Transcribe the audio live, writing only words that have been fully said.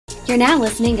You're now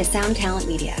listening to Sound Talent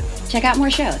Media. Check out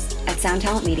more shows at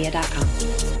soundtalentmedia.com.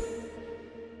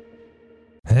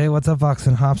 Hey, what's up, Vox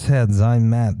and Hops heads? I'm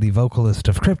Matt, the vocalist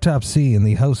of Cryptopsy and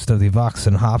the host of the Vox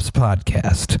and Hops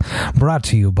podcast, brought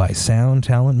to you by Sound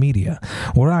Talent Media,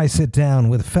 where I sit down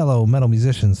with fellow metal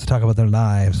musicians to talk about their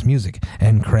lives, music,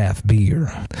 and craft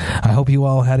beer. I hope you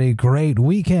all had a great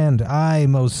weekend. I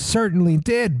most certainly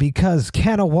did, because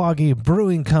Kahnawake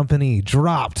Brewing Company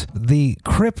dropped the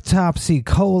Cryptopsy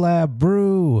Collab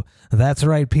Brew. That's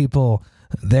right, people.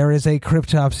 There is a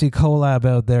Cryptopsy collab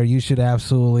out there. You should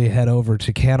absolutely head over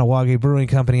to Kahnawake Brewing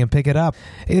Company and pick it up.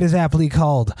 It is aptly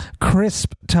called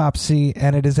Crisptopsy,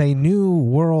 and it is a new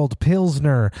world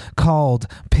Pilsner called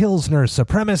Pilsner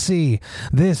Supremacy.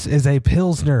 This is a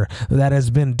Pilsner that has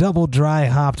been double dry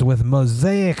hopped with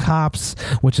Mosaic hops,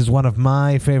 which is one of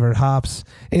my favorite hops.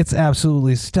 It's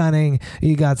absolutely stunning.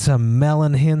 You got some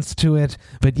melon hints to it,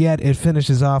 but yet it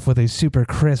finishes off with a super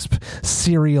crisp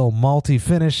cereal malty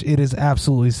finish. It is absolutely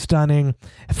stunning.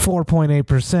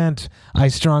 4.8%. I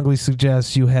strongly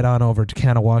suggest you head on over to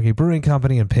Kahnawake Brewing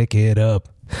Company and pick it up.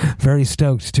 Very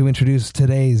stoked to introduce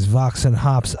today's Vox and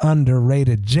Hops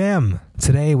underrated gem.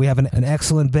 Today we have an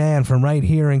excellent band from right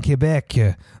here in Quebec.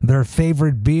 Their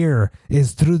favorite beer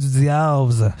is Trous des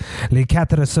Alves, Les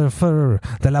Quatre Surfeurs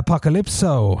de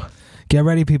l'Apocalypso. Get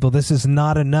ready, people. This is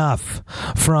Not Enough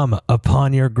from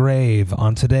Upon Your Grave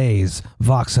on today's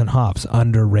Vox and Hops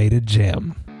underrated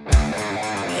gem.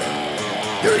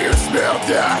 Do you smell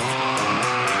death?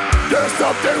 There's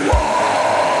something wrong.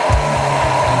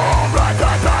 Right.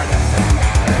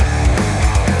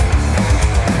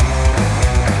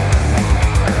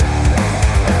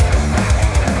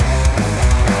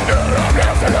 I'm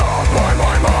left alone by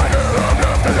my mind. I'm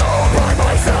left alone by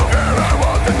myself. And I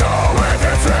want to know if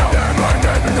it's real. Then I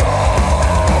never know.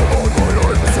 All my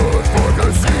life I search for the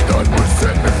seed that will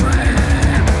set me free.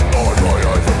 All my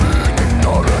life I've been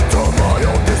ignorant of my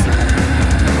own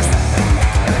disease.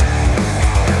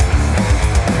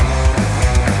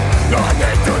 Not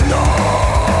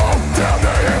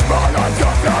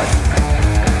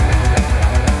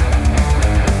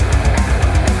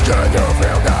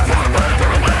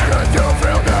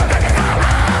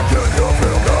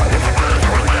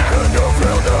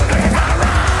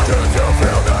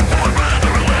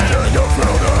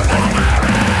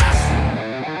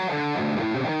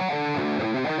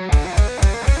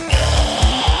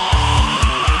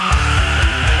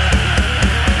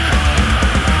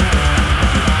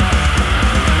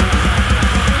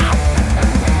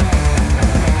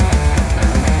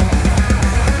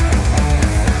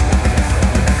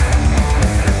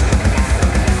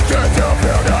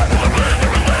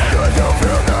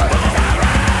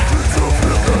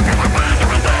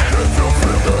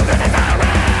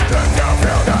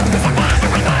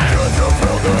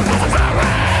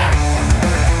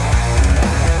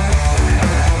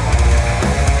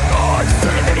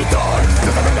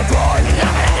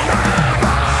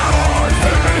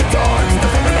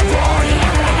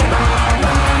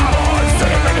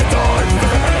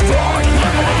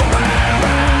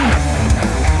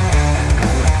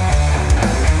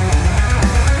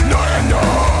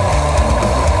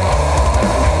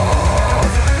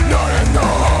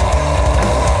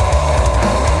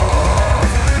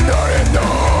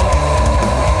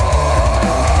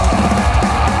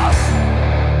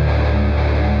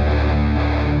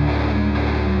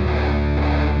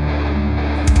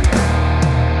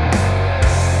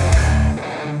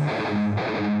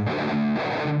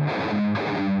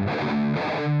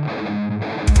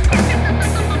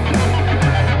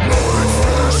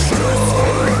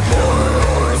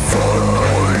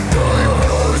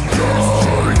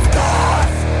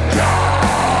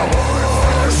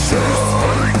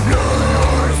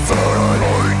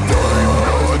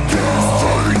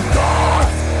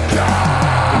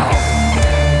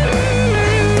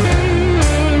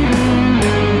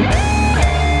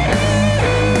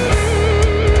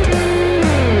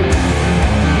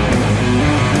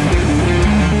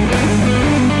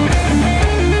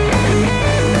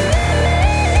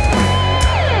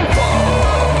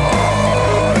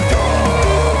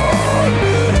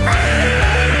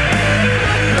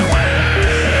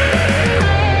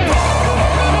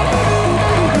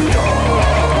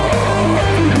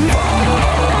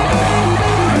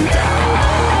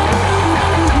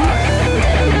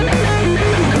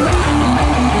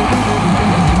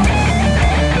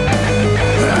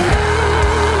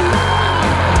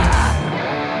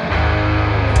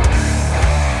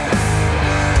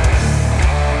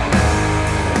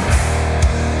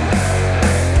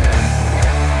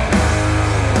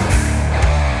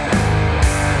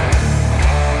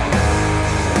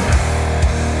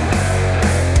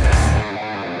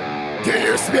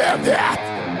damn that.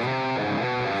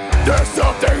 There's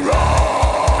something wrong.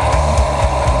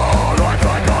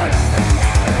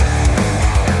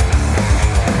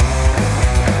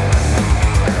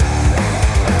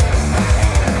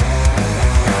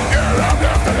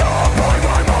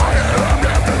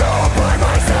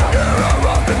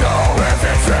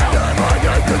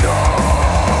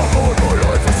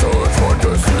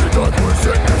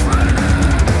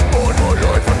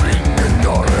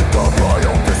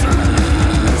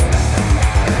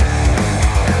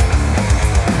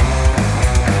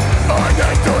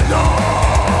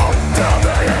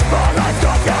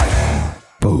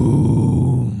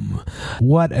 Boom.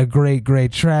 What a great,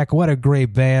 great track. What a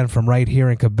great band from right here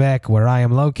in Quebec, where I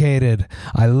am located.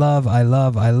 I love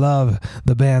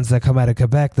the bands that come out of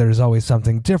Quebec. There's always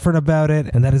something different about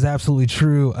it, and that is absolutely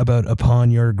true about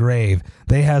Upon Your Grave.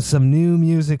 They have some new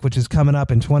music which is coming up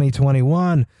in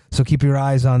 2021, so keep your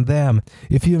eyes on them.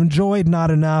 If you enjoyed Not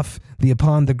Enough, the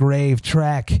Upon the Grave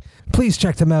track, please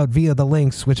check them out via the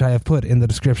links which I have put in the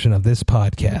description of this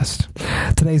podcast.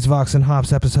 Today's Vox and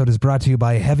Hops episode is brought to you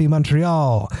by Heavy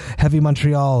Montreal. Heavy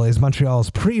Montreal is Montreal's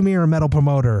premier metal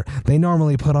promoter. They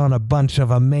normally put on a bunch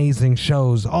of amazing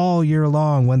shows all year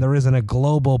long when there isn't a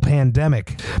global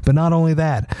pandemic. But not only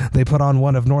that, they put on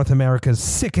one of North America's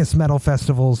sickest metal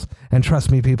festivals. And trust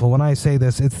me, people, when I say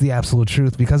this, it's the absolute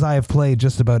truth, because I have played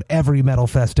just about every metal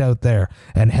fest out there,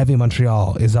 and Heavy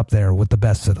Montreal is up there with the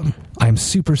best of them. I'm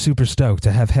super stoked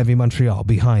to have Heavy Montreal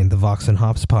behind the Vox and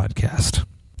Hops podcast.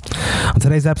 On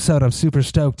today's episode, I'm super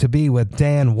stoked to be with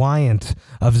Dan Wyant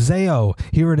of Zao.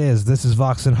 Here it is. This is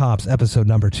Vox and Hops, episode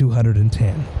number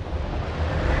 210.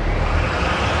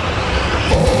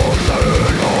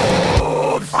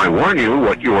 I warn you,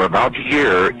 what you are about to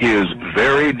hear is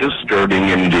very disturbing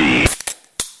indeed.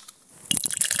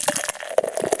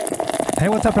 Hey,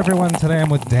 what's up, everyone? Today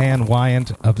I'm with Dan Wyant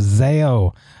of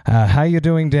Zao. How you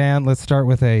doing, Dan? Let's start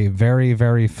with a very,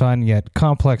 very fun yet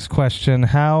complex question.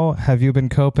 How have you been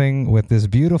coping with this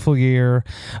beautiful year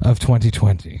of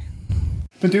 2020?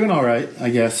 Been doing all right, I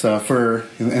guess, for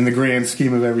in the grand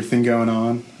scheme of everything going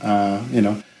on.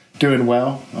 Doing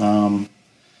well.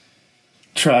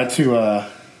 Try to,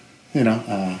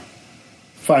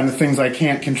 find the things I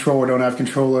can't control or don't have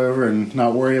control over and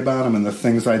not worry about them, and the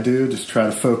things I do, just try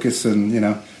to focus and,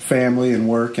 family and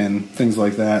work and things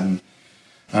like that. And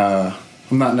I'm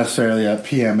not necessarily a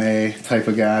PMA type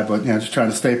of guy, but, just trying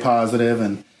to stay positive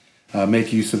and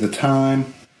make use of the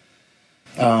time.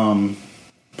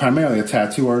 Primarily a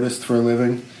tattoo artist for a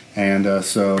living, and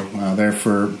so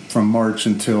from March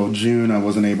until June, I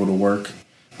wasn't able to work.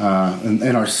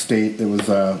 In our state, it was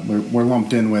we're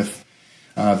lumped in with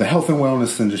the health and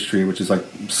wellness industry, which is like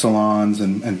salons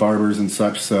and barbers and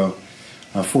such. So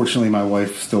fortunately, my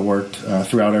wife still worked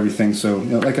throughout everything. So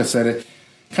like I said, it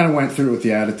kind of went through it with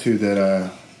the attitude that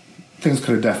things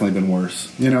could have definitely been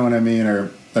worse. You know what I mean?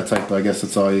 Or that type of, I guess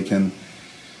it's all you can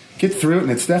get through it.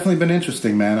 And it's definitely been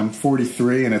interesting, man. I'm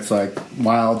 43, and it's like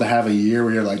wild to have a year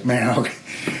where you're like, man, okay.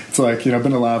 It's like, I've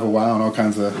been alive a while, and all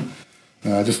kinds of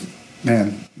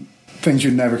things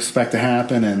you'd never expect to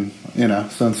happen. And,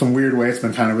 so in some weird way, it's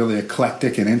been kind of really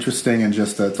eclectic and interesting, and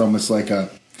just it's almost like a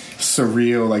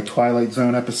surreal, like Twilight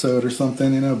Zone episode or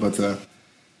something, but I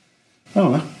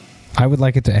don't know. I would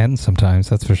like it to end sometimes,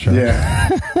 that's for sure. Yeah.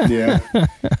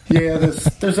 There's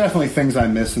definitely things I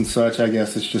miss and such. I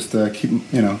guess it's just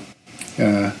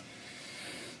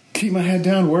keep my head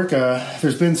down, work.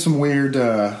 There's been some weird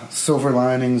silver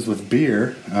linings with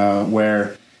beer,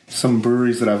 where some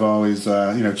breweries that I've always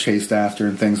chased after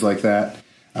and things like that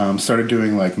started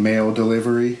doing like mail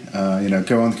delivery.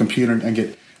 Go on the computer and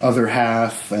get Other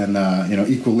Half and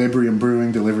Equilibrium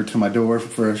Brewing delivered to my door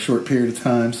for a short period of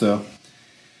time. So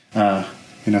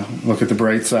look at the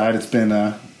bright side. It's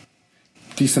been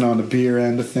decent on the beer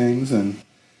end of things, and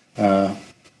but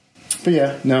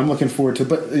yeah, no, I'm looking forward to.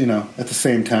 But at the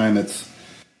same time, it's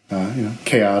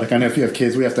chaotic. I know if you have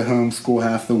kids, we have to homeschool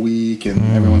half the week, and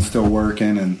everyone's still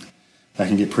working, and that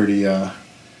can get pretty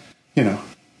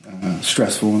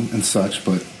stressful and such.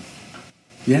 But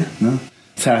yeah, no,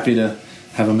 it's happy to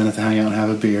have a minute to hang out and have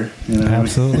a beer.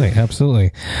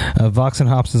 Absolutely. Vox and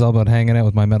Hops is all about hanging out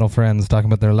with my metal friends, talking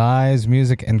about their lives,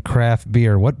 music, and craft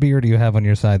beer. What beer do you have on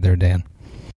your side there, Dan?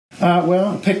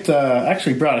 Well, I picked,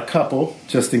 actually brought a couple,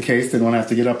 just in case, didn't want to have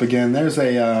to get up again. There's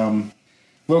a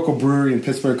local brewery in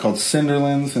Pittsburgh called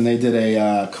Cinderlands, and they did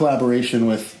a collaboration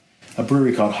with a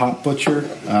brewery called Hop Butcher.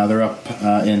 They're up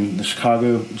in the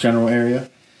Chicago general area.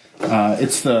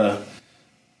 It's the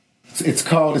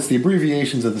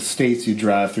abbreviations of the states you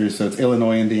drive through, so it's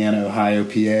Illinois, Indiana, Ohio,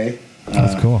 PA.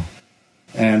 That's cool.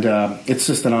 And it's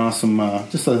just an awesome,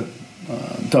 just a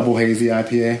double hazy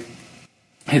IPA.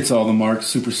 Hits all the marks,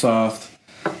 super soft,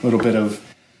 a little bit of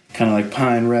kind of like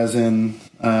pine resin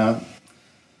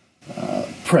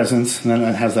presence, and then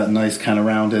it has that nice kind of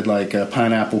rounded like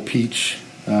pineapple peach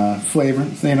flavor,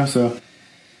 so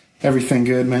everything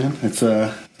good, man. It's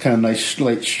a kind of nice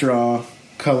light straw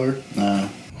color.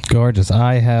 Gorgeous.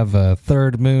 I have a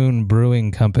Third Moon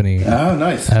Brewing Company. Oh,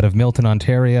 nice. Out of Milton,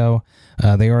 Ontario.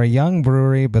 They are a young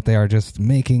brewery, but they are just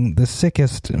making the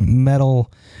sickest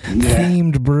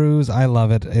metal-themed brews. I love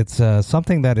it. It's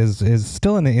something that is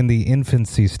still in the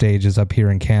infancy stages up here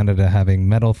in Canada, having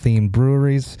metal-themed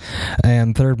breweries,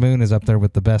 and Third Moon is up there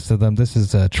with the best of them. This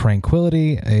is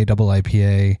Tranquility, a double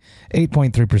IPA,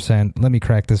 8.3%. Let me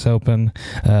crack this open.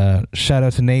 Shout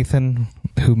out to Nathan,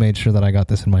 who made sure that I got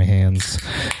this in my hands,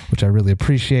 which I really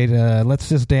appreciate. Let's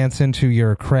just dance into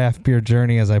your craft beer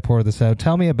journey as I pour this out.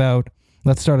 Tell me about...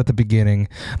 Let's start at the beginning.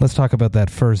 Let's talk about that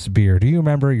first beer. Do you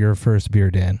remember your first beer,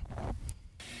 Dan?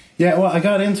 Yeah, well, I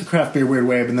got into craft beer weird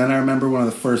way, but then I remember one of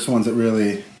the first ones that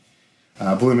really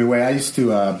blew me away. I used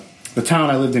to, the town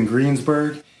I lived in,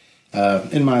 Greensburg,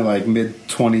 in my like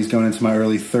mid-20s going into my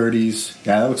early 30s.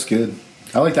 Yeah, that looks good.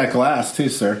 I like that glass too,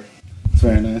 sir. It's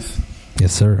very nice.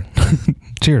 Yes, sir.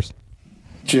 Cheers.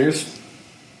 Cheers.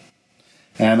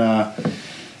 And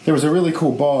there was a really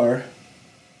cool bar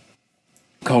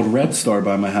called Red Star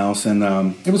by my house, and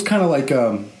it was kind of like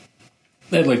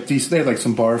they had like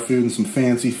some bar food and some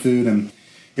fancy food, and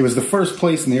it was the first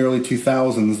place in the early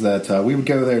 2000s that we would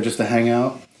go there just to hang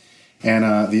out,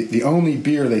 and the only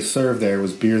beer they served there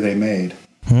was beer they made.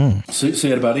 So you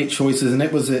had about 8 choices, and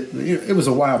it was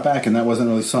a while back, and that wasn't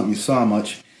really something you saw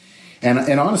much. And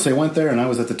honestly, I went there, and I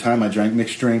was at the time I drank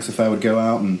mixed drinks if I would go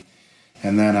out, and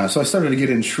then so I started to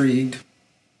get intrigued.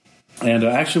 And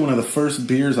actually, one of the first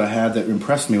beers I had that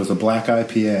impressed me was a black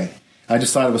IPA. I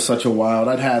just thought it was such a wild.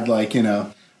 I'd had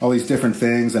all these different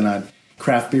things, and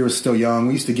craft beer was still young.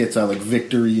 We used to get like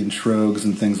Victory and Trogs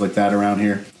and things like that around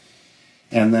here.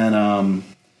 And then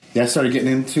I started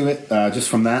getting into it just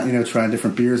from that, trying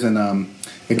different beers. And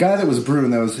the guy that was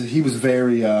brewing he was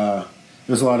very. There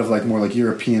was a lot of like more like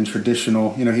European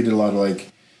traditional. He did a lot of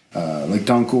like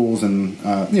Dunkels and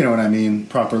you know what I mean,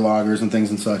 proper lagers and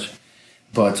things and such.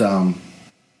 But,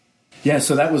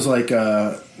 so that was like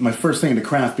my first thing into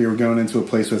craft beer. We're going into a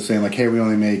place with saying like, hey, we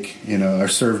only make, our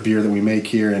served beer that we make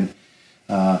here. And,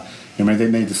 they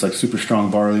made this like super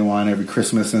strong barley wine every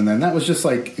Christmas. And then that was just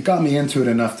like, it got me into it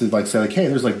enough to like say like, hey,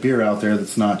 there's like beer out there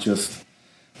that's not just,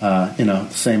 the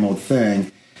same old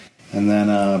thing. And then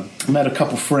I met a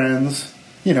couple friends,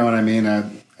 you know what I mean?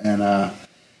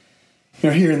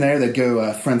 Here and there, they'd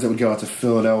go, friends that would go out to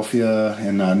Philadelphia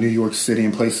and New York City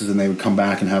and places, and they would come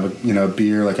back and have a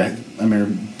beer. Like I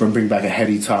remember bring back a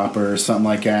Heady Topper or something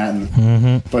like that.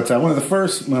 And, But one of the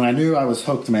first, when I knew I was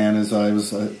hooked, man, is it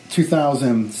was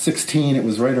 2016. It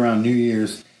was right around New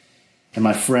Year's, and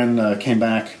my friend came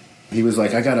back. He was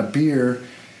like, I got a beer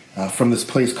from this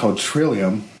place called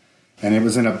Trillium, and it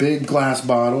was in a big glass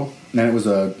bottle, and it was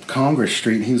a Congress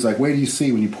Street. And he was like, wait till you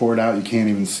see when you pour it out, you can't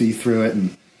even see through it,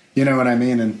 and you know what I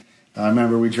mean? And I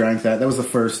remember we drank that. That was the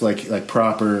first like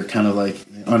proper kind of like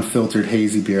unfiltered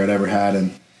hazy beer I'd ever had.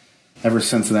 And ever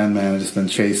since then, man, I've just been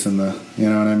chasing the, you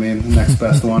know what I mean? The next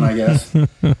best one, I guess.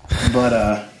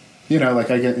 But,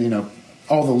 like I get,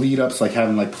 all the lead ups, like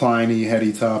having like Pliny,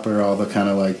 Heady Topper, all the kind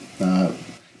of like,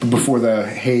 before the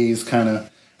haze kind of,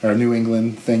 or New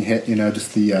England thing hit,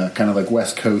 just the kind of like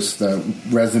West Coast,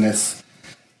 resinous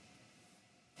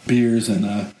beers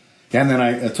and then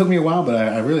it took me a while, but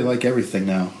I really like everything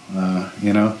now.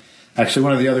 Actually,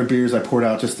 one of the other beers I poured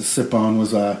out just to sip on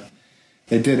was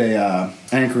they did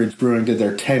Anchorage Brewing did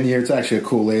their 10 year. It's actually a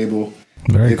cool label.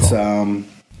 Very cool.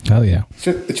 Oh yeah.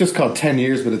 It's just called 10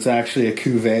 years, but it's actually a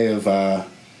cuvee of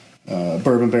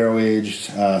bourbon barrel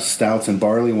aged stouts and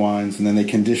barley wines, and then they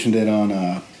conditioned it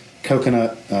on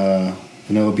coconut,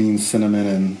 vanilla beans,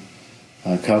 cinnamon,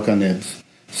 and cacao nibs.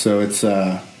 So it's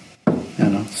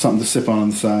something to sip on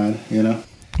the side,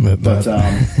 But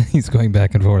he's going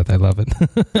back and forth. I love it.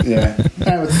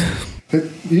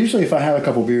 Usually if I have a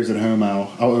couple beers at home,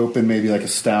 I'll open maybe like a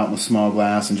stout in a small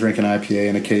glass and drink an IPA,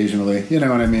 and occasionally, you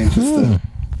know what I mean?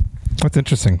 That's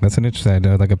interesting. That's an interesting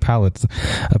idea, like a palate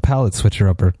switcher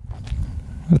upper.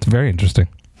 That's very interesting.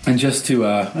 And just to,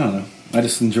 I don't know, I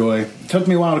just enjoy. It took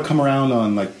me a while to come around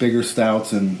on like bigger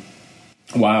stouts and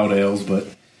wild ales, but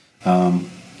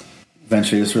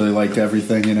eventually just really liked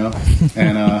everything,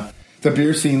 And the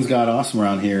beer scene's got awesome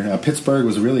around here. Pittsburgh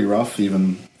was really rough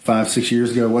even 5-6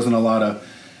 years ago. It wasn't a lot of,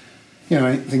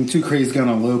 anything too crazy going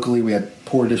on locally. We had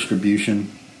poor distribution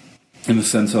in the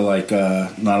sense of like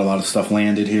not a lot of stuff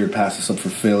landed here, pass us up for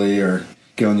Philly, or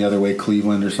going the other way,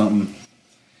 Cleveland or something.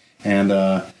 And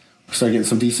we started getting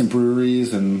some decent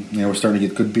breweries, and we're starting to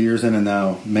get good beers in, and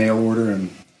now mail order and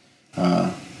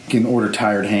can order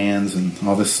tired hands and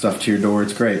all this stuff to your door.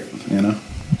 It's great,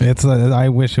 It's. I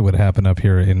wish it would happen up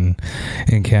here in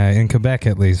Quebec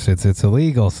at least. It's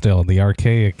illegal still. The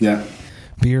archaic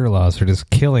beer laws are just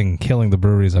killing the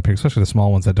breweries up here, especially the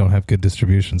small ones that don't have good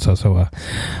distribution. So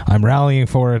I'm rallying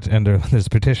for it, and there's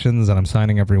petitions, and I'm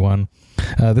signing everyone.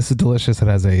 This is delicious. It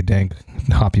has a dank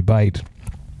hoppy bite.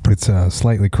 It's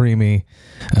slightly creamy.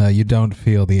 You don't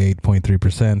feel the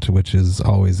 8.3%, which is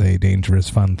always a dangerous,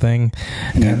 fun thing.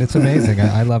 And it's amazing.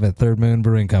 I love it. Third Moon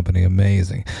Brewing Company,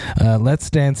 amazing.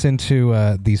 Let's dance into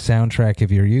the soundtrack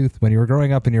of your youth. When you were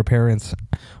growing up in your parents'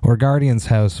 or guardian's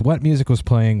house, what music was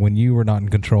playing when you were not in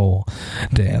control,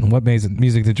 Dan? What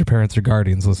music did your parents or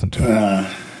guardians listen to?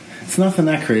 It's nothing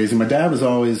that crazy. My dad was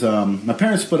always... my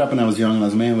parents split up when I was young, and I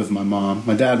was mainly with my mom.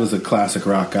 My dad was a classic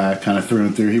rock guy, kind of through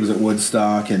and through. He was at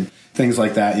Woodstock and things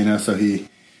like that, so he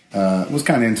was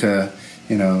kind of into,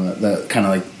 the kind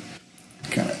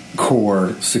of core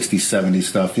 60s, 70s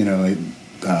stuff,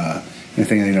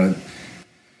 anything,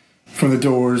 from the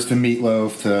Doors to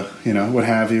Meatloaf to, what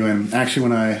have you. And actually,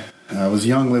 when I was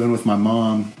young living with my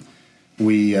mom,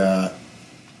 we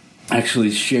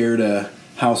actually shared a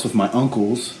house with my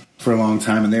uncles for a long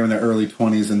time, and they were in their early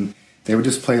 20s, and they would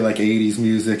just play like 80s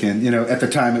music, and at the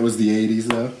time it was the 80s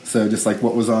though, so just like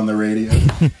what was on the radio.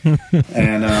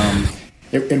 And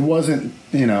it wasn't,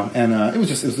 and it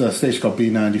was a station called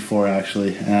B94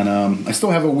 actually, and I still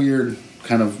have a weird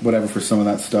kind of whatever for some of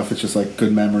that stuff. It's just like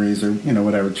good memories or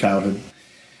whatever, childhood.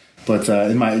 But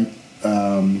in my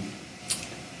when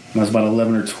I was about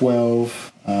 11 or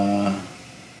 12,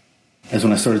 is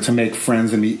when I started to make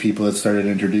friends and meet people that started to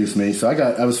introduce me. So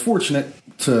I was fortunate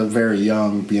to very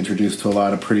young be introduced to a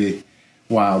lot of pretty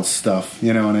wild stuff.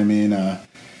 You know what I mean? I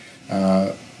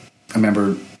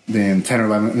remember being 10 or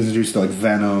 11, I was introduced to like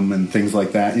Venom and things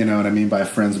like that. You know what I mean? By a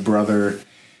friend's brother.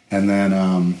 And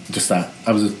then just that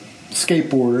I was a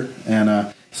skateboarder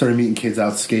and started meeting kids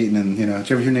out skating. And did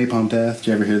you ever hear Napalm Death? Did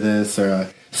you ever hear this? Or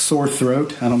Sore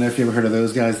Throat? I don't know if you ever heard of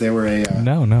those guys. They were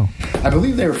no. I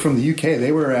believe they were from the UK.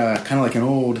 They were kind of like an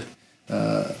old,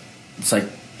 it's like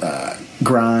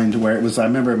grind where it was. I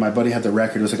remember my buddy had the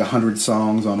record. It was like 100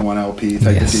 songs on one LP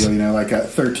type of deal. Like a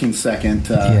 13-second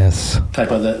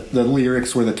type of the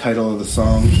lyrics were the title of the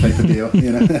song type of deal.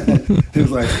 It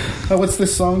was like, oh, what's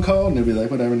this song called? And it'd be like,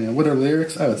 whatever. What are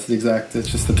lyrics? Oh, it's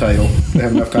just the title. They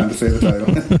have enough time to say the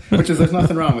title, which is there's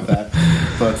nothing wrong with that.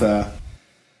 But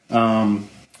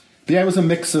yeah, it was a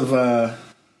mix of, I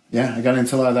got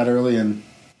into a lot of that early, and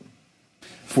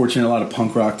fortunately a lot of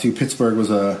punk rock too. Pittsburgh was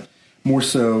more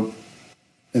so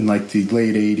in like the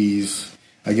late 80s,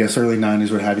 I guess early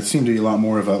 90s, what have you. It seemed to be a lot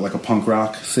more of a punk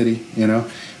rock city,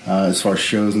 as far as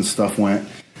shows and stuff went.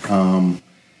 And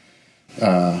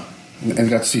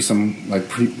got to see some like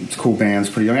pretty cool bands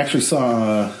pretty young. I actually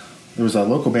saw, there was a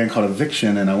local band called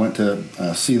Eviction, and I went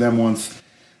to see them once.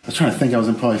 I was trying to think. I was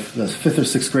in probably 5th or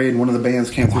 6th grade, and one of the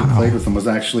bands came through and played with them. Was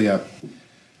actually it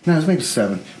was maybe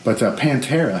 7. But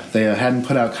Pantera. They hadn't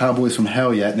put out Cowboys from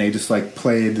Hell yet, and they just like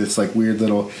played this like weird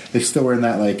little. They still were in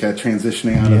that like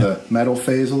transitioning out of the metal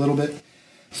phase a little bit.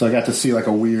 So I got to see like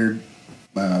a weird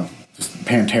just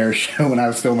Pantera show when I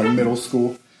was still in like middle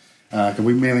school. Cause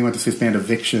we mainly went to see this band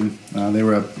Eviction. They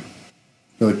were a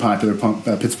really popular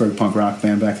Pittsburgh punk rock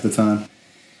band back at the time.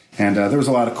 And there was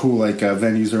a lot of cool like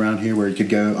venues around here where you could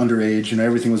go underage,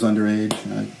 everything was underage.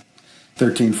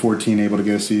 13, 14, able to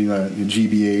go see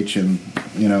GBH and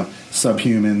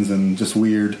Subhumans and just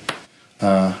weird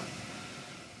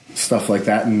stuff like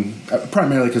that. And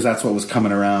primarily because that's what was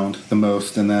coming around the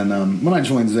most. And then when I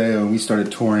joined Zao and we started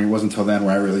touring, it wasn't until then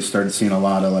where I really started seeing a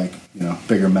lot of like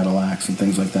bigger metal acts and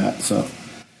things like that. So.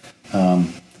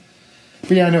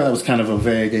 But yeah, I know that was kind of a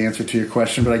vague answer to your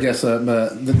question, but I guess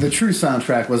the true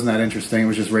soundtrack wasn't that interesting. It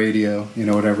was just radio,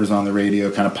 whatever's on the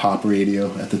radio, kind of pop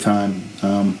radio at the time.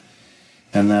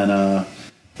 And then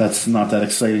that's not that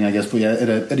exciting, I guess. But yeah,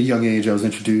 at a young age, I was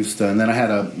introduced. And then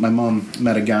my mom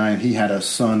met a guy, and he had a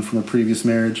son from a previous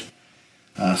marriage.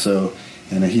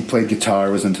 And he played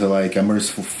guitar, was into like a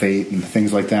Merciful Fate and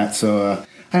things like that. So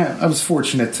I was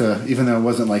fortunate to, even though it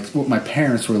wasn't like what my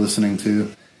parents were listening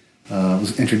to,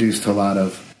 was introduced to a lot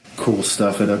of cool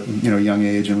stuff at a young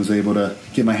age, and was able to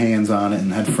get my hands on it,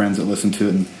 and had friends that listened to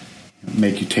it and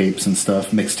make you tapes and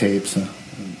stuff, mix tapes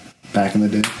back in the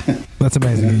day. That's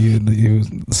amazing. You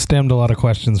stemmed a lot of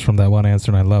questions from that one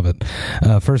answer, and I love it.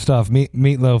 First off,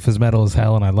 Meatloaf is metal as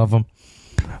hell, and I love them.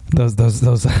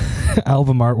 Those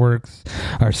album artworks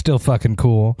are still fucking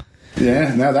cool.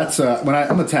 Yeah, no, that's when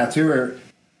I'm a tattooer.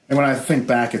 And when I think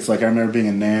back, it's like I remember being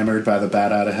enamored by the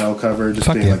Bat Out of Hell cover,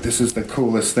 just being like, this is the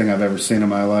coolest thing I've ever seen in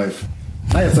my life.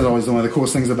 I guess that's always one of the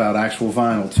coolest things about actual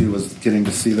vinyl, too, was getting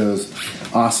to see those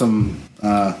awesome,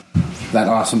 that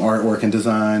awesome artwork and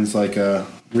designs, like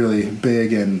really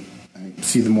big, and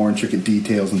see the more intricate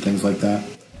details and things like that.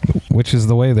 Which is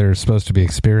the way they're supposed to be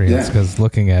experienced, because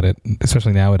looking at it,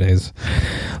 especially nowadays,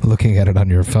 looking at it on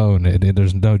your phone,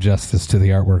 there's no justice to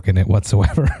the artwork in it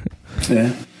whatsoever.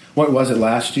 Yeah. What was it,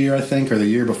 last year, I think, or the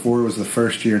year before was the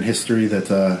first year in history that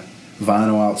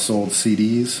vinyl outsold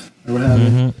CDs, or what have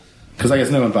you? Because I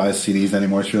guess no one buys CDs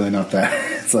anymore. It's really not that.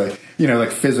 It's like,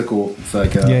 like physical. It's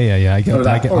like yeah. I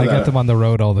get them on the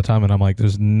road all the time, and I'm like,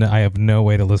 I have no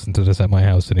way to listen to this at my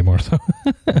house anymore. So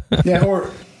yeah,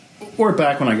 or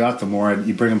back when I got them more,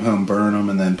 you bring them home, burn them,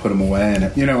 and then put them away,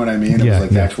 and you know what I mean? It was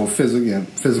like the actual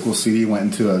physical CD went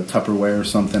into a Tupperware or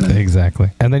something.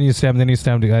 Exactly. And then you sound,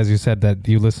 as you said, that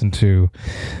you listened to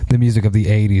the music of the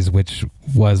 80s, which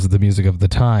was the music of the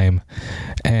time.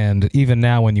 And even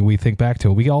now, when we think back to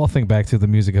it, we all think back to the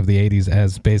music of the 80s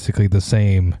as basically the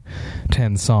same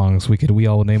 10 songs. We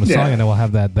all name a song, and it will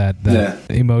have that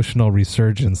emotional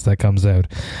resurgence that comes out.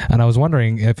 And I was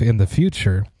wondering if in the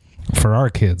future, for our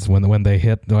kids, when they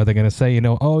hit, are they going to say,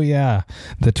 oh yeah,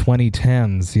 the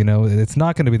 2010s, it's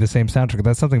not going to be the same soundtrack.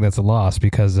 That's something that's a loss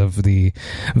because of the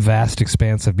vast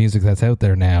expanse of music that's out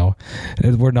there now.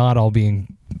 We're not all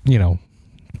being,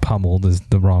 pummeled is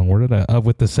the wrong word,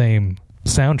 with the same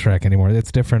soundtrack anymore.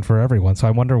 It's different for everyone. So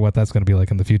I wonder what that's going to be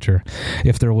like in the future,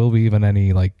 if there will be even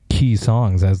any like key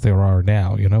songs as there are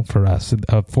now, for us,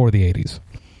 for the 80s.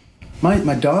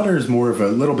 My daughter is a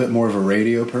little bit more of a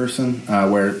radio person,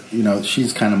 where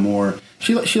she's kind of more.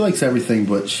 She likes everything,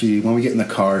 but when we get in the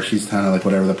car, she's kind of like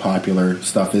whatever the popular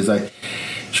stuff is.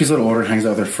 She's a little older, hangs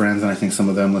out with her friends, and I think some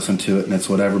of them listen to it, and it's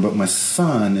whatever. But my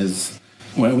son is,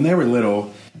 when they were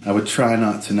little, I would try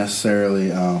not to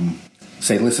necessarily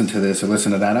say listen to this or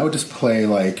listen to that. I would just play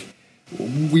like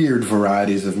weird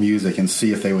varieties of music and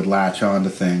see if they would latch on to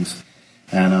things,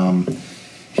 and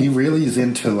he really is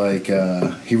into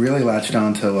he really latched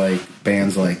on to like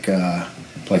bands like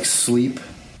Sleep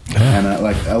and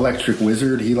like Electric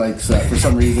Wizard. He likes for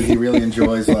some reason he really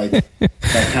enjoys like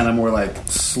that kind of more like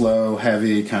slow,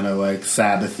 heavy, kind of like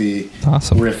Sabbathy,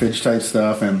 riffage type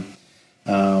stuff. And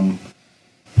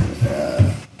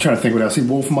trying to think what else.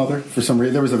 Wolf Mother, for some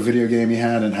reason. There was a video game he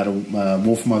had and had a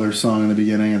Wolf Mother song in the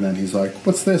beginning, and then he's like,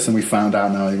 "What's this?" And we found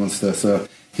out now he wants to. So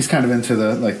he's kind of into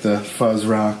the fuzz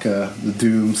rock, the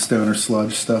doom, stoner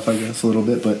sludge stuff, I guess, a little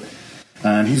bit. But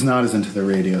and he's not as into the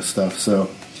radio stuff, so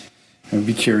I'd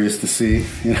be curious to see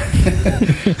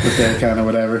with that kind of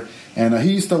whatever. And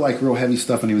he used to like real heavy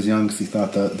stuff when he was young because he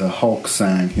thought the Hulk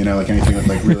sang, like anything with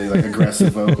like really like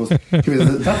aggressive vocals. He was,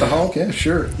 "Is that the Hulk?" "Yeah,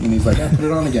 sure." And he's like, "Put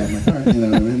it on again." I'm like, all right, you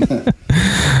know what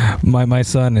I mean? My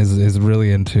son is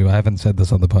really into, I haven't said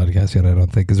this on the podcast yet, I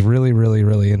don't think, is really, really,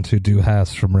 really into Du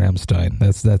Hast from Rammstein.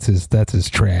 That's his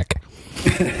track.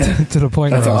 To the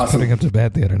point where I was putting him to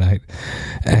bed the other night,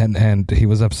 and he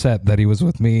was upset that he was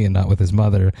with me and not with his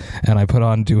mother, and I put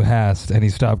on Du Hast, and he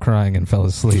stopped crying and fell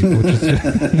asleep, which is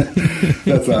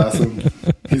that's awesome.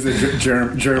 He's a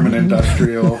German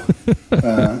industrial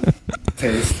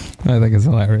taste. I think it's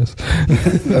hilarious.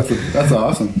 That's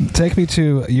awesome. Take me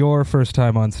to your first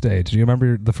time on stage. Do you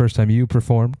remember the first time you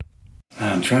performed?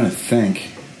 I'm trying to think.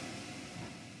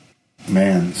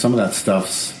 Man, some of that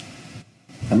stuff's...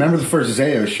 I remember the first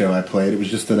Zayo show I played. It was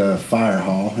just at a fire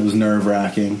hall. It was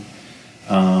nerve-wracking.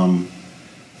 I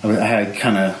had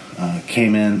kind of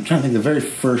came in... I'm trying to think, the very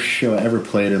first show I ever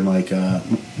played in like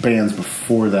bands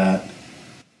before that.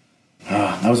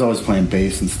 I was always playing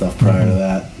bass and stuff prior to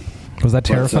that. Was that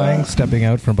terrifying, stepping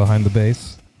out from behind the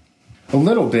bass? A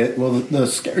little bit. Well, the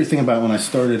scary thing about when I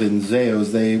started in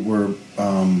Zayos, they were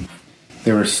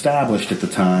established at the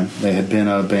time. They had been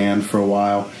a band for a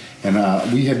while,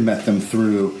 and we had met them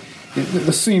through...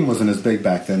 The scene wasn't as big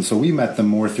back then, so we met them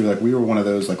more through, like, we were one of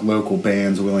those, like, local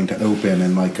bands willing to open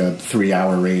in, like, a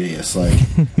 3-hour radius. Like,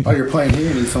 "Oh, you're playing here,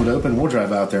 you need someone to open? We'll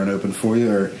drive out there and open for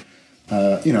you," or,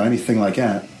 anything like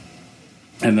that.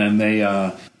 And then they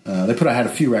had a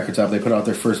few records out. They put out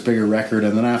their first bigger record,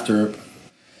 and then after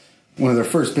one of their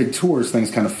first big tours, things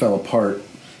kind of fell apart,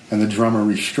 and the drummer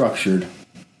restructured.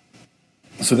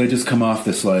 So they just come off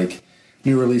this, like,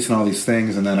 new release and all these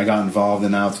things, and then I got involved,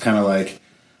 and now it's kind of like,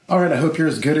 all right, I hope you're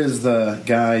as good as the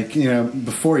guy,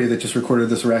 before you that just recorded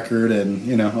this record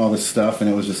and, all this stuff. And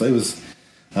it was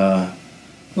a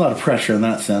lot of pressure in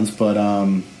that sense, but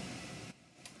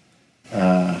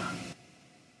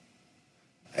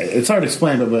it's hard to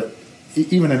explain, but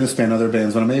even in this band, other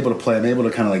bands, when I'm able to play, I'm able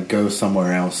to kind of like go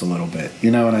somewhere else a little bit.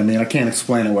 You know what I mean? I can't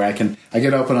explain it where I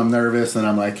get up and I'm nervous and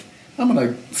I'm like, I'm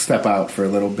going to step out for a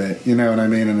little bit. You know what I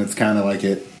mean? And it's kind of like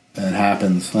it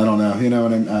happens. I don't know. You know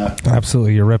what I mean?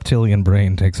 Absolutely. Your reptilian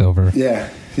brain takes over. Yeah.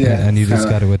 And you just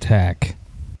got to attack.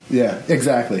 Yeah,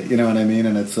 exactly. You know what I mean?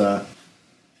 And it's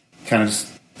kind of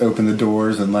just open the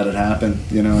doors and let it happen.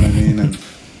 You know what I mean? And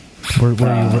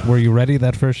were you ready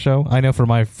that first show? I know for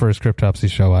my first Cryptopsy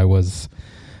show, I was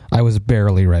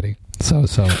barely ready. So were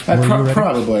you ready?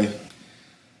 Probably.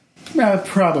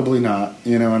 Probably not.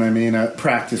 You know what I mean? I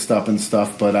practiced up and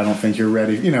stuff, but I don't think you're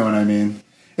ready. You know what I mean?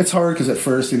 It's hard because at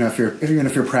first, you know, even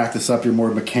if you're practiced up, you're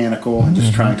more mechanical and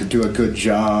just trying to do a good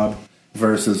job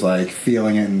versus like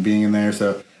feeling it and being in there.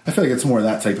 So I feel like it's more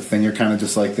that type of thing. You're kind of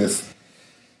just like this,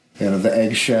 you know, the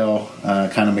eggshell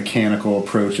kind of mechanical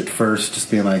approach at first,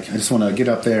 just being like, I just want to get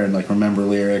up there and like remember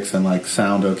lyrics and like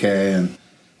sound okay. And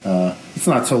it's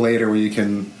not till later where you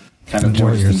can kind of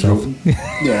enjoy yourself. and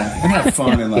have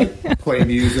fun and like play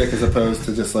music as opposed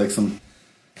to just like some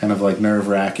kind of like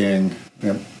nerve-wracking,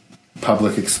 you know,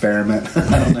 public experiment.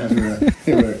 I don't know,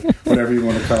 whatever you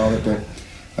want to call it,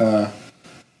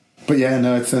 but yeah,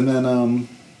 no, it's and then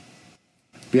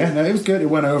yeah, no, it was good. It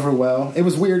went over well. It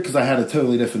was weird because I had a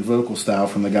totally different vocal style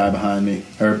from the guy behind me,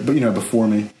 or before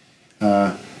me.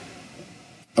 I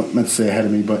meant to say ahead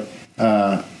of me, but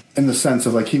in the sense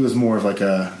of like he was more of like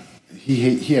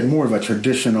he had more of a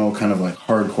traditional kind of like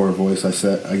hardcore voice,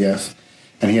 I guess,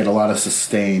 and he had a lot of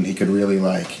sustain. He could really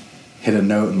like hit a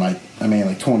note in like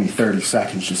 20, 30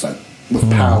 seconds, just like with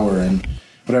power and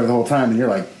whatever the whole time, and you're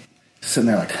like sitting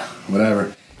there like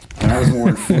whatever. And I was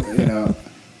more,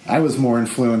 I was more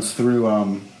influenced through.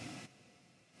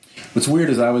 What's weird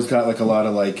is I always got like a lot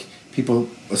of like people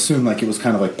assume like it was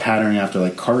kind of like patterning after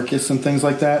like Carcass and things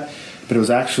like that, but it was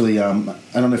actually I don't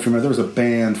know if you remember, there was a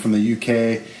band from the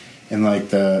UK in like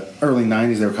the early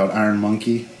 '90s. They were called Iron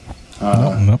Monkey.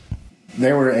 No.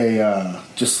 They were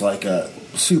just like a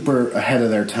super ahead of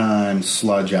their time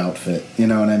sludge outfit. You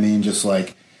know what I mean? Just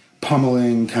like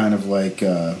pummeling, kind of like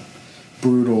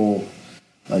brutal.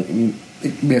 Like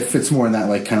it fits more in that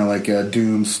like kind of like a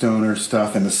doom stoner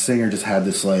stuff. And the singer just had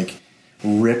this like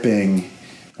ripping,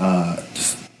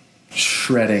 just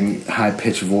shredding high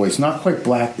pitched voice. Not quite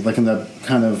black, like in the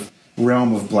kind of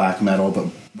realm of black metal, but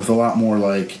with a lot more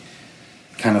like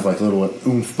kind of like a little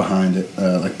oomph behind it,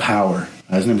 like power.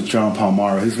 His name is John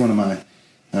Palmaro. He's one of my,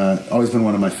 always been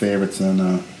one of my favorites.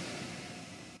 And,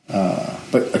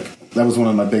 but that was one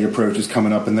of my big approaches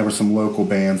coming up. And there were some local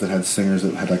bands that had singers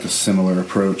that had like a similar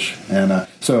approach. And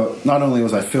so not only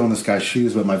was I filling this guy's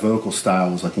shoes, but my vocal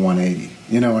style was like 180.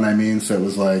 You know what I mean? So it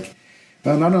was like,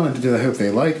 well, not only do I hope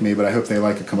they like me, but I hope they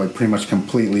like a pretty much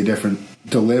completely different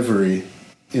delivery,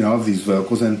 of these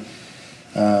vocals. And,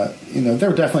 there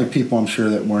were definitely people I'm sure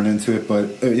that weren't into it,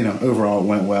 but, overall it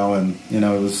went well. And, it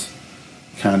was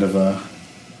kind of,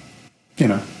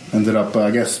 ended up,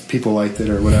 I guess people liked it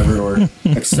or whatever, or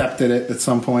accepted it at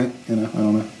some point, I don't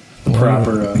know. The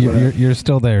proper... you're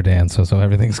still there, Dan, so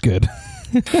everything's good.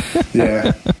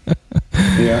 Yeah.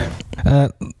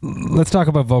 Let's talk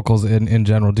about vocals in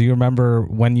general. Do you remember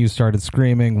when you started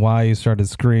screaming, why you started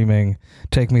screaming?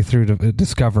 Take me through to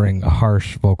discovering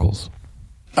harsh vocals.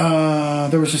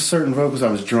 There was just certain vocals I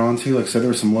was drawn to. Like I said, there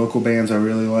were some local bands I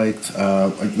really liked.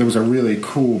 There was a really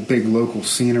cool, big local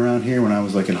scene around here when I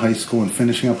was like in high school and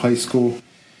finishing up high school.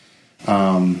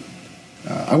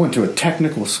 I went to a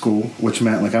technical school, which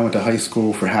meant like I went to high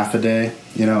school for half a day,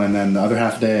 and then the other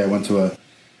half day I went to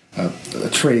a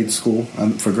trade school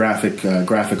for graphic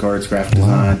arts, graphic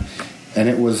design, and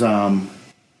it was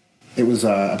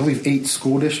I believe 8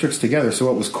 school districts together. So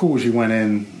what was cool is you went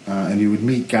in and you would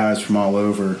meet guys from all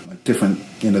over, like different,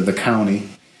 the county.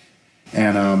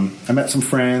 And I met some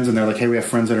friends, and they're like, "Hey, we have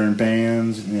friends that are in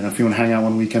bands. If you want to hang out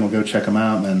one weekend, we'll go check them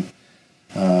out." And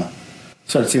then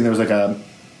started seeing there was like a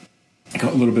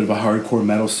little bit of a hardcore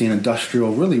metal scene,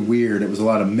 industrial, really weird. It was a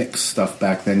lot of mixed stuff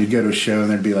back then. You'd go to a show and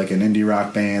there'd be like an indie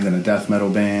rock band and a death metal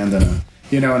band, and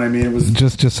you know what I mean? It was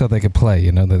just so they could play.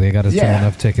 That they got to sell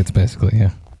enough tickets, basically.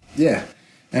 Yeah. Yeah,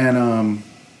 and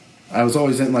I was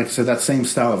always in, like I said, that same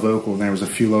style of vocal. And there was a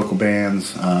few local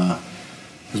bands. There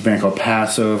was a band called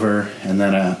Passover, and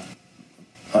then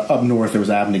up north there was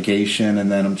Abnegation,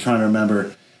 and then I'm trying to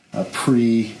remember what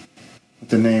the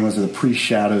name was, the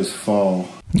Pre-Shadows Fall.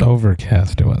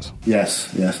 Overcast it was. Yes.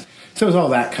 So it was all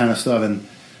that kind of stuff, and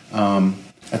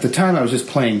at the time I was just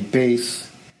playing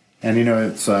bass, and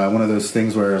it's one of those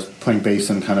things where I was playing bass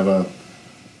in kind of a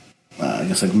I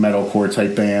guess like metalcore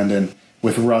type band, and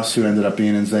with Russ, who ended up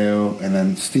being in Zao, and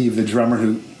then Steve, the drummer,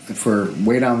 who for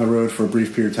way down the road for a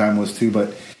brief period of time was too.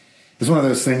 But it's one of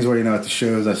those things where, at the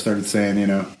shows I started saying,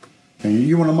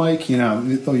 you want a mic?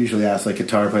 They'll usually ask like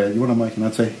guitar player, you want a mic? And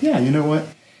I'd say, yeah, you know what?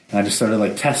 And I just started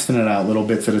like testing it out little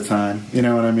bits at a time. You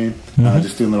know what I mean? Mm-hmm.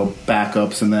 Just doing little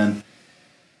backups, and then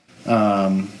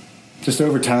just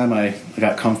over time I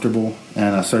got comfortable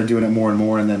and I started doing it more and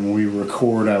more. And then when we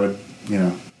record, I would,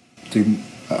 do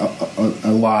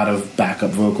a lot of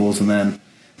backup vocals, and then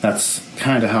that's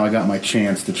kind of how I got my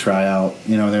chance to try out.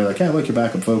 They're like, hey, I like your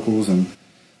backup vocals and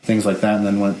things like that, and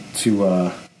then went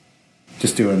to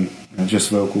just doing just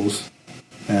vocals.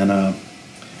 And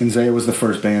Zaya was the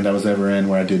first band I was ever in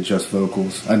where I did just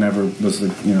vocals. I never was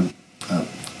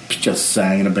just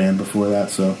sang in a band before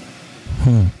that. So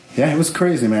yeah, it was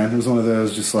crazy, man. It was one of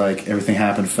those, just like everything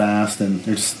happened fast, and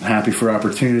you're just happy for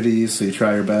opportunities, so you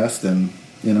try your best, and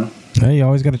Yeah, you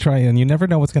always got to try, and you never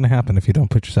know what's going to happen if you don't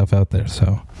put yourself out there.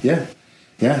 So yeah,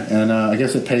 and I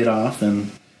guess it paid off,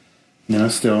 and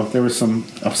still there was some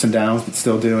ups and downs, but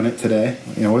still doing it today.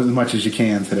 As much as you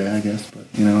can today, I guess. But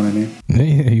you know what I mean.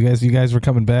 You guys were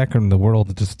coming back, and the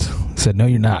world just said, "No,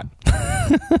 you're not."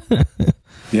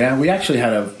 Yeah, we actually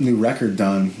had a new record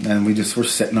done, and we're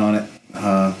sitting on it.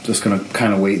 Just gonna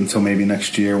kind of wait until maybe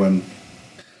next year, when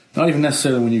not even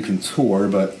necessarily when you can tour,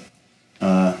 but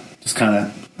just kind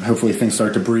of hopefully things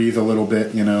start to breathe a little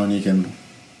bit, and you can.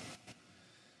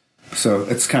 So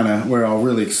it's kind of, we're all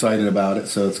really excited about it.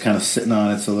 So it's kind of sitting on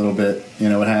it a little bit,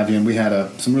 what have you. And we had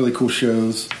some really cool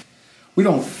shows. We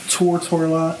don't tour a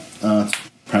lot. It's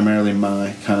primarily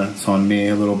it's on me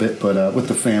a little bit. But with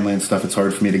the family and stuff, it's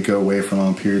hard for me to go away for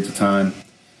long periods of time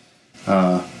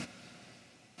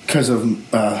because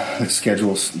of like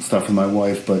schedules and stuff with my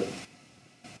wife. But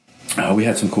we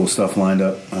had some cool stuff lined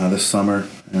up this summer.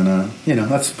 And,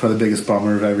 that's probably the biggest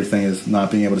bummer of everything, is not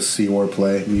being able to see or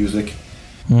play music.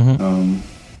 Mm-hmm.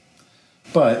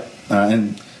 But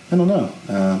and I don't know.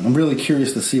 I'm really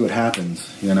curious to see what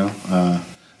happens. A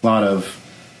lot of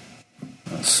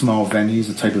small venues,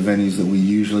 the type of venues that we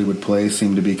usually would play,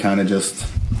 seem to be kind of just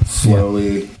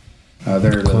slowly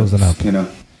they're closing up.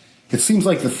 It seems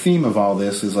like the theme of all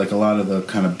this is like a lot of the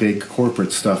kind of big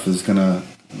corporate stuff is gonna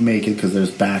make it because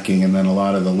there's backing, and then a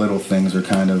lot of the little things are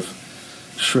kind of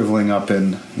shriveling up,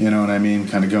 and you know what I mean,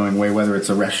 kind of going away, whether it's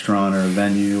a restaurant or a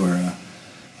venue or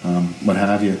what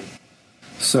have you.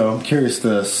 So I'm curious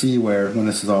to see when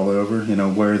this is all over,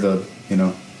 where the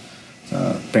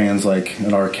bands like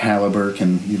at our caliber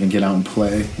can even get out and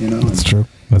play. That's true.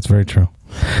 That's very true.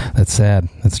 That's sad.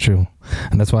 That's true,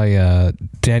 and that's why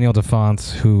Daniel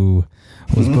DeFonce, who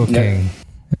was booking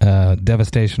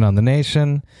Devastation on the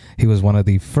Nation, he was one of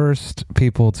the first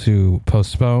people to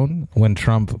postpone when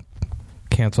Trump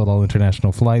canceled all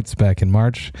international flights back in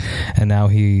March, and now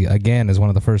he again is one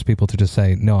of the first people to just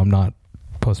say, no, I'm not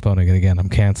postponing it again, I'm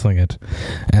canceling it,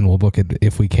 and we'll book it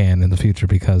if we can in the future,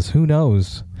 because who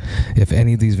knows if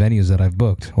any of these venues that I've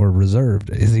booked or reserved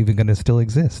is even going to still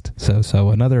exist. So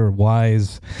another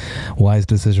wise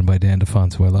decision by Dan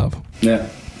DeFonce, who I love. Yeah,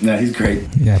 he's great.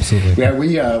 Yeah,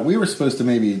 absolutely. Yeah, we were supposed to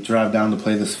maybe drive down to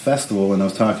play this festival, and I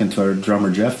was talking to our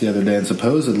drummer Jeff the other day, and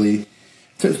supposedly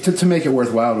to make it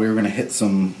worthwhile, we were going to hit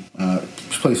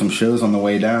play some shows on the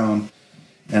way down.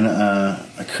 And I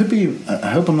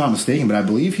hope I'm not mistaken, but I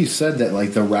believe he said that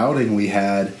like the routing we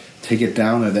had to get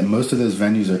down there, that most of those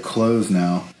venues are closed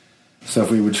now. So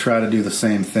if we would try to do the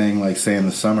same thing, like say in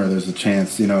the summer, there's a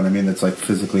chance, you know what I mean, that's like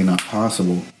physically not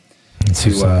possible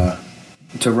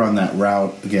to run that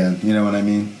route again, you know what I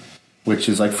mean? Which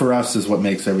is like, for us, is what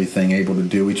makes everything able to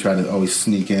do. We try to always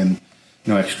sneak in,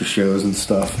 extra shows and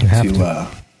stuff just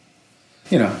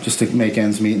to make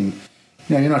ends meet. And,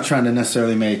 you're not trying to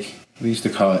necessarily make, we used to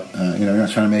call it, you're not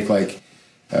trying to make like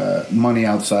money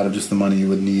outside of just the money you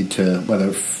would need to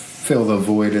whether fill the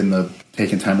void in the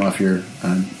taking time off your,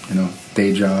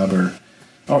 day job or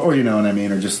you know what I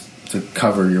mean, or just to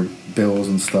cover your bills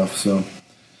and stuff. So,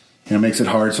 it makes it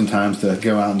hard sometimes to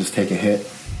go out and just take a hit.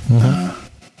 Mm-hmm.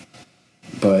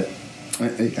 But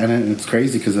it's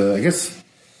crazy because I guess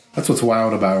that's what's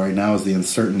wild about right now is the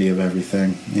uncertainty of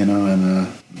everything,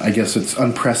 and I guess it's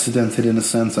unprecedented in a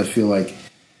sense. I feel like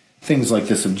things like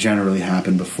this have generally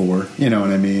happened before, you know what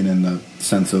I mean, in the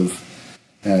sense of,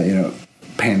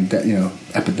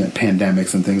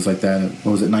 pandemics and things like that.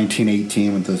 What was it,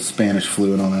 1918 with the Spanish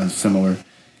flu and all that, similar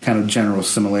kind of general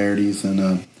similarities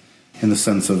and in the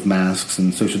sense of masks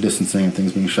and social distancing and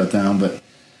things being shut down. But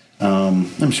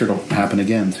I'm sure it'll happen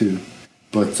again too.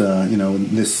 But,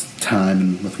 in this time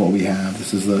and with what we have,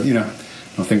 this is I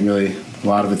don't think really a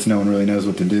lot of it's no one really knows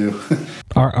what to do.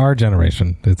 Our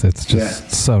generation, it's just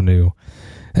so new.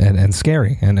 and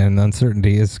scary, and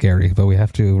uncertainty is scary, but we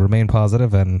have to remain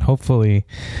positive, and hopefully,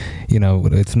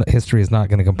 history is not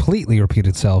going to completely repeat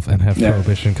itself and have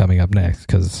prohibition coming up next,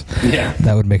 because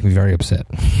that would make me very upset.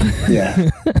 Yeah.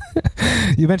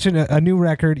 You mentioned a new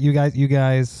record. You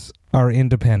guys are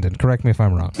independent. Correct me if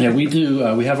I'm wrong. Yeah, we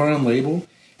do. We have our own label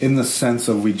in the sense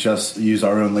of we just use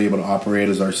our own label to operate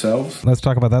as ourselves. Let's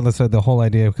talk about that. Let's say the whole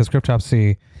idea, because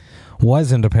Cryptopsy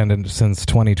was independent since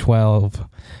 2012,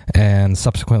 and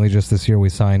subsequently just this year we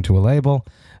signed to a label.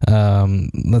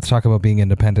 Let's talk about being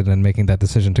independent and making that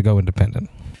decision to go independent.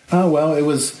 Well, it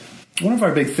was one of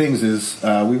our big things is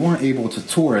we weren't able to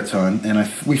tour a ton, and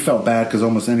we felt bad because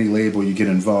almost any label you get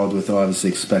involved with obviously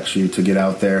expects you to get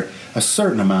out there a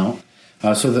certain amount.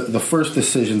 So the first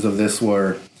decisions of this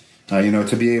were,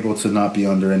 to be able to not be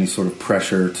under any sort of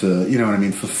pressure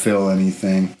to, fulfill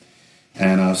anything.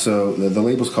 And so the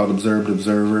label's called Observed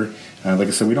Observer. Like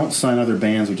I said, we don't sign other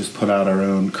bands. We just put out our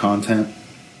own content.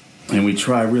 And we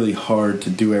try really hard to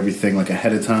do everything like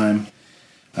ahead of time.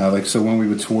 So when we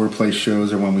would tour, play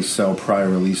shows, or when we sell prior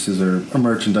releases or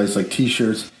merchandise like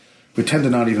T-shirts, we tend to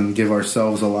not even give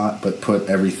ourselves a lot, but put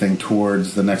everything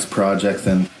towards the next project.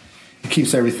 And it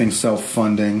keeps everything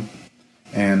self-funding.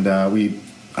 And we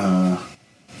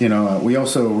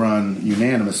also run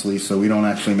unanimously, so we don't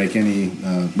actually make any,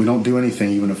 we don't do anything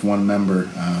even if one member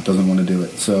doesn't want to do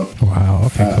it. So, wow,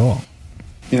 okay, cool.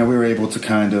 We were able to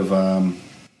kind of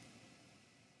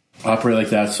operate like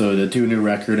that, so to do a new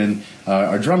record. And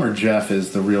our drummer, Jeff,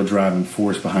 is the real driving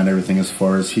force behind everything, as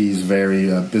far as he's very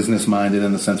business-minded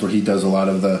in the sense where he does a lot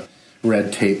of the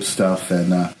red tape stuff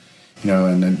and,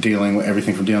 and dealing with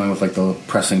everything from dealing with like the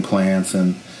pressing plants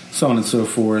and so on and so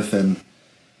forth. And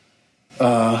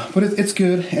but it's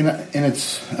good, and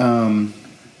it's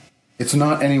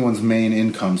not anyone's main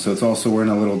income, so it's also, we're in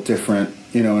a little different,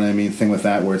 thing with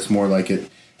that, where it's more like it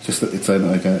just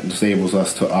enables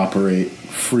us to operate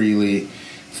freely.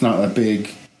 It's not a big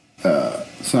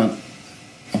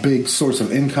source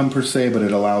of income per se, but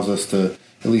it allows us to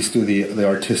at least do the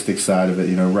artistic side of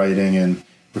it, writing and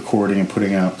recording and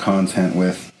putting out content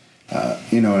with,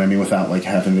 without like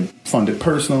having to fund it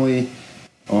personally.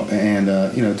 And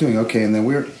doing okay. And then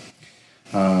we're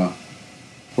kind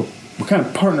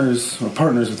of partners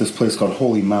with this place called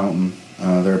Holy Mountain.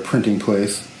 They're a printing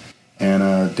place,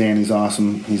 and Danny's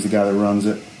awesome. He's the guy that runs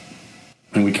it,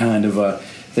 and we kind of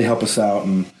they help us out.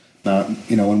 And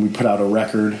when we put out a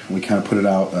record, we kind of put it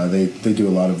out. They do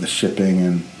a lot of the shipping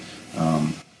and.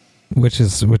 Which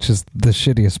is the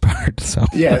shittiest part. So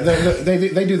yeah,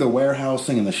 they do the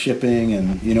warehousing and the shipping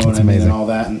and what I mean, and all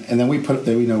that, and then we put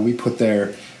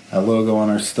their logo on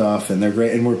our stuff, and they're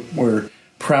great, and we're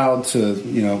proud to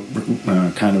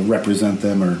kind of represent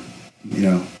them, or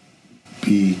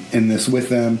be in this with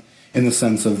them, in the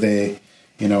sense of they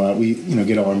we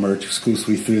get all our merch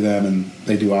exclusively through them, and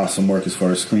they do awesome work as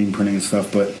far as screen printing and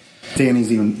stuff. But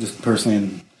Danny's even just personally,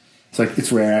 and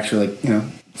it's rare actually,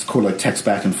 it's cool to like text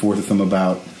back and forth with him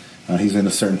about he's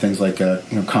into certain things like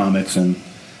comics and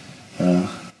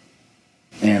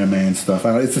anime and stuff.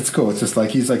 It's cool. It's just like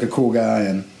he's like a cool guy,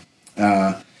 and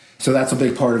so that's a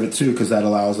big part of it too, because that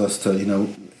allows us to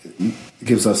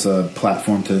gives us a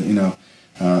platform to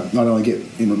not only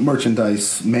get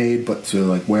merchandise made, but to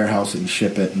like warehouse it and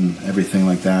ship it and everything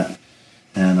like that.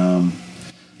 And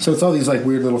so it's all these like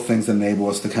weird little things that enable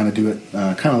us to kind of do it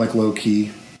kind of like low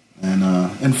key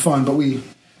and fun, but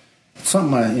it's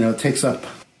something it takes up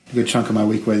a good chunk of my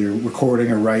week, whether you're recording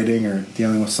or writing or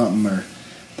dealing with something or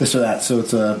this or that. So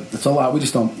it's a lot. We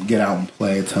just don't get out and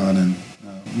play a ton, and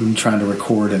we've been trying to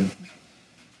record and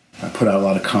put out a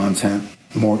lot of content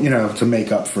more, to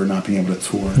make up for not being able to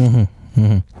tour. Mm-hmm.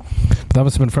 Mm-hmm. That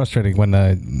must have been frustrating when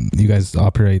you guys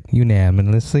operate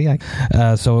unanimously.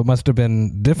 So it must have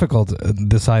been difficult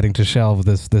deciding to shelve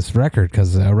this record,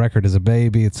 because a record is a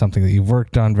baby. It's something that you've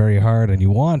worked on very hard, and you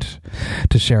want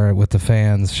to share it with the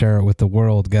fans, share it with the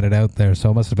world, get it out there.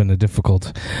 So it must have been a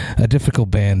difficult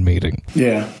band meeting.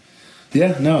 Yeah,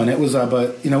 no, and it was.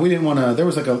 But we didn't want to. There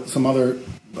was like some other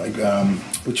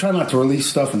we try not to release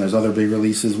stuff, and there's other big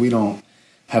releases. We don't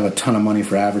have a ton of money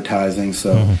for advertising,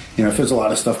 so if there's a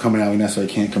lot of stuff coming out, we necessarily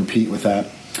can't compete with that.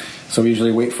 So we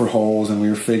usually wait for holes, and we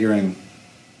were figuring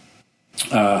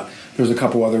there's a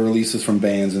couple other releases from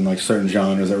bands in like certain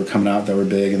genres that were coming out that were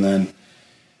big, and then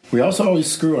we also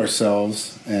always screw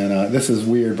ourselves. And this is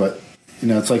weird, but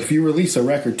it's like if you release a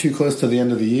record too close to the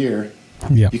end of the year,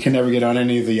 you can never get on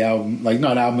any of the album, like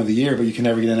not album of the year, but you can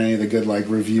never get on any of the good like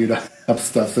reviewed up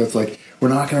stuff. So it's like, we're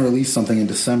not going to release something in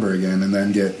December again and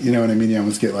then get, you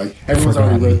almost get like, everyone's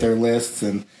already wrote their lists,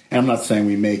 and I'm not saying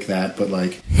we make that, but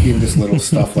like even just little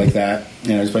stuff like that,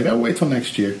 it's like, wait till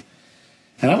next year.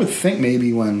 And I would think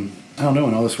maybe when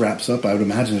all this wraps up, I would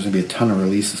imagine there's going to be a ton of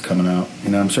releases coming out.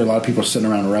 I'm sure a lot of people are sitting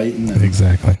around writing. And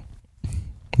exactly.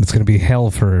 It's going to be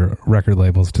hell for record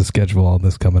labels to schedule all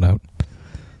this coming out.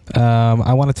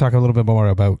 I want to talk a little bit more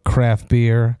about craft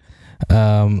beer.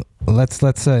 Let's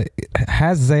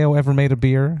has Zao ever made a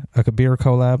beer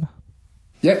collab?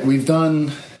 Yeah, we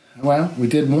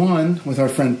did one with our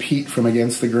friend Pete from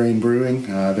Against the Grain Brewing.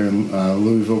 They're in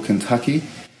Louisville, Kentucky.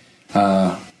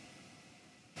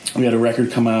 We had a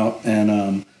record come out,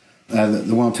 and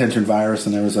the well-intentioned virus,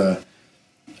 and there was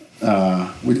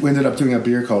we ended up doing a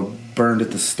beer called Burned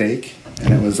at the Stake,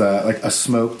 and it was like a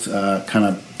smoked kind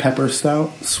of pepper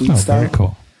stout, sweet stout. Very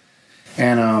cool.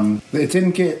 And it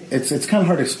didn't get, it's kind of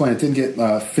hard to explain. It didn't get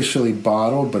officially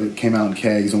bottled, but it came out in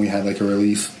kegs, and we had like a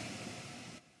release.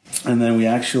 And then we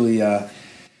actually,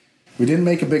 we didn't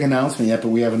make a big announcement yet, but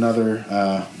we have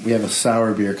we have a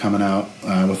sour beer coming out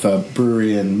with a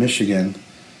brewery in Michigan.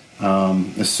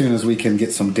 As soon as we can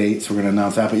get some dates, we're going to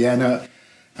announce that. But yeah, no,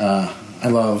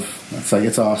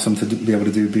 it's awesome to be able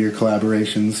to do beer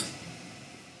collaborations.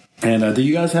 And do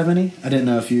you guys have any? I didn't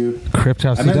know if you...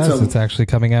 Cryptopsy does. It's actually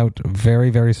coming out very,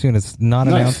 very soon. It's not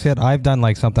announced yet. I've done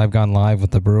something. I've gone live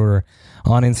with the brewer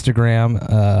on Instagram.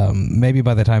 Maybe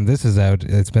by the time this is out,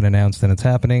 it's been announced and it's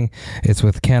happening. It's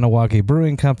with Kahnawake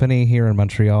Brewing Company here in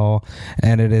Montreal,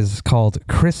 and it is called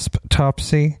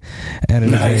Cryptopsy, and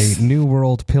it is a New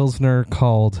World Pilsner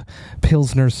called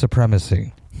Pilsner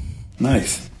Supremacy.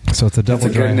 Nice. So it's a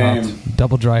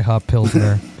double dry hop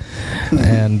Pilsner.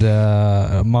 And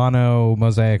mono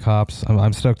mosaic hops.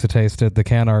 I'm stoked to taste it. The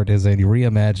can art is a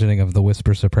reimagining of the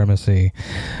Whisper Supremacy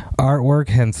artwork,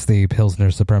 hence the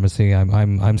Pilsner Supremacy.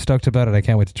 I'm stoked about it. I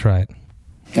can't wait to try it.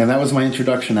 And that was my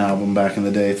introduction album back in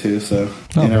the day too. So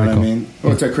you know what I mean?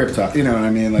 Well, it's a Cryptopsy. You know what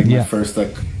I mean? Like my first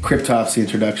Cryptopsy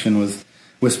introduction was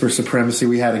Whisper Supremacy.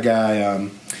 We had a guy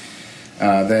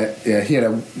he had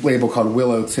a label called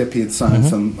Willow Tip. He had signed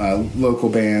some local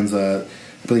bands.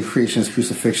 I believe Creationist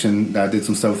Crucifixion did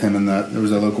some stuff with him, and there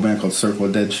was a local band called Circle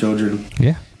of Dead Children.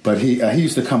 Yeah. But he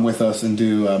used to come with us and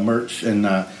do merch. And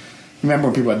remember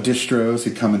when people had distros,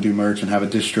 he'd come and do merch and have a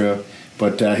distro.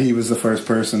 But he was the first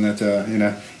person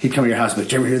that, he'd come to your house and be like,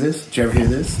 did you ever hear this? Did you ever hear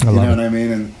this? You know what I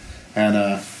mean?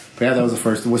 But yeah, that was the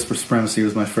first. The Whisper Supremacy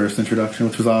was my first introduction,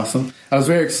 which was awesome. I was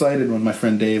very excited when my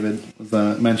friend David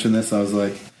mentioned this. I was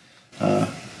like...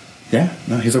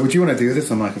 he's like, would you want to do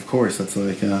this? I'm like, of course. That's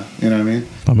like, you know what I mean?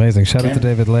 Amazing. Shout out to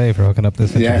David Lay for hooking up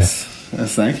this interview. Yes,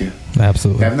 thank you.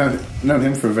 Absolutely. I've known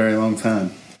him for a very long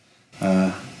time.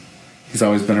 He's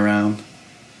always been around.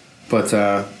 But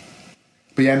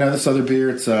this other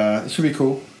beer, it should be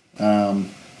cool.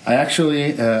 I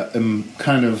actually am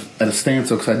kind of at a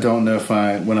standstill because I don't know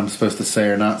what I'm supposed to say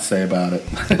or not say about it.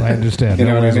 I understand.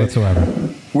 No worries whatsoever.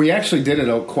 We actually did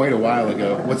it quite a while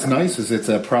ago. What's nice is it's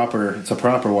a proper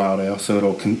wild ale, so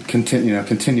it'll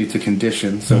continue to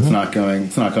condition. So it's not going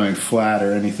flat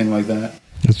or anything like that.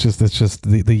 It's just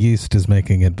the yeast is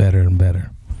making it better and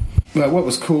better. But what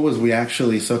was cool is we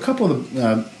actually a couple of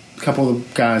the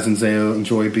guys in Zao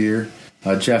enjoy beer.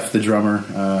 Jeff, the drummer,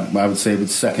 I would say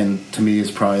second to me is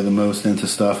probably the most into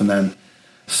stuff, and then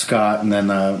Scott, and then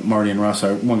Marty and Russ.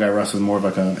 One guy, Russ, is more of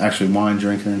like a wine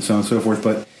drinker and so on and so forth.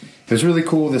 But it was really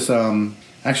cool. This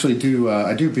I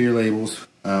do beer labels.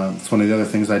 It's one of the other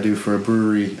things I do for a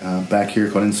brewery back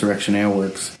here called Insurrection Ale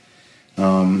Works.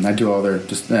 I do all their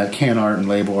just can art and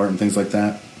label art and things like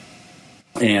that.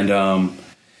 And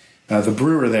the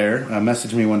brewer there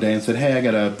messaged me one day and said, "Hey, I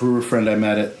got a brewer friend I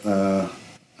met at a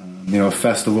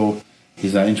festival.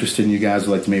 He's interested in you guys.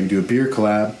 Would like to maybe do a beer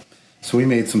collab." So we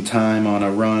made some time on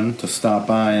a run to stop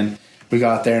by, and we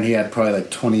got there, and he had probably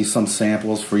like 20 some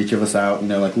samples for each of us out.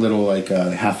 Like little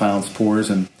half-ounce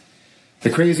pours. And the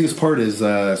craziest part is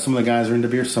some of the guys are into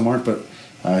beer, some aren't. But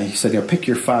he said, pick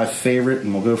your 5 favorite,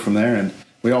 and we'll go from there. And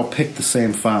we all picked the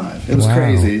same 5. It was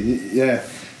crazy. Yeah.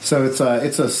 So it's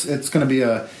going to be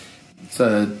a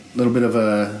little bit of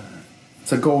a.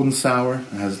 It's a golden sour.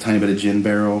 It has a tiny bit of gin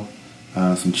barrel,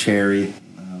 some cherry,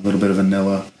 a little bit of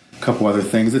vanilla, a couple other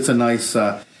things. It's a nice.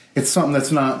 It's something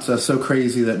that's not so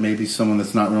crazy that maybe someone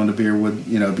that's not really into beer would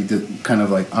be kind of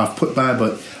like off put by.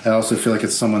 But I also feel like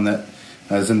it's someone that,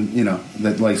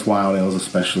 that likes wild ales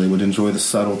especially, would enjoy the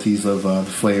subtleties of the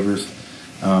flavors.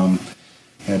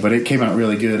 But it came out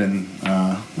really good, and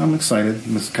I'm excited.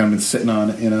 I've kind of been sitting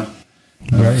on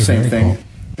it. Same thing. Cool.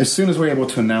 As soon as we're able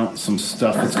to announce some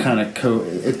stuff, it's kind of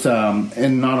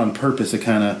and not on purpose. It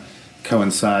kind of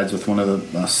coincides with one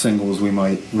of the singles we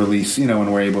might release.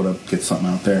 When we're able to get something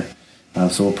out there.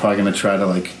 So we're probably going to try to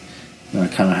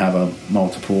kind of have a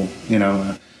multiple.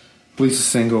 Release a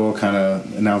single, kind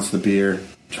of announce the beer,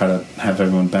 try to have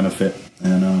everyone benefit.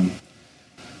 And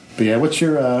but yeah, what's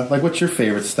your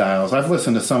favorite styles? I've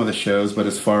listened to some of the shows, but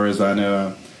as far as I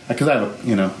know, because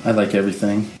I like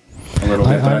everything a little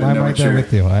bit. I'm right there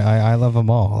with you. I love them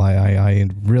all. I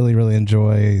really, really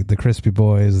enjoy the Crispy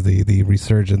Boys, the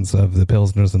resurgence of the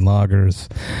Pilsners and Lagers,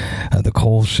 the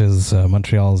Kolsch's.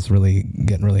 Montreal's really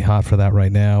getting really hot for that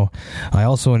right now. I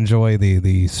also enjoy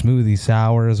the smoothie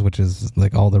sours, which is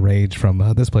like all the rage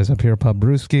from this place up here, Pub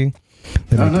Brewski.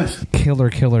 Nice. Killer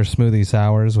smoothie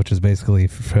sours, which is basically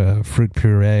fruit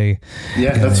puree.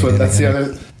 Yeah, that's the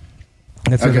other.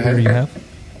 That's the beer you have.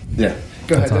 Yeah,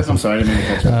 go ahead. Awesome. I'm sorry, I didn't mean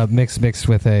to catch up. Mixed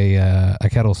with a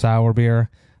kettle sour beer,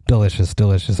 delicious.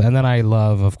 And then I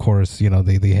love, of course,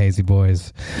 the Hazy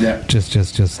Boys. Yeah,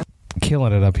 just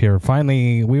killing it up here.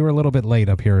 Finally, we were a little bit late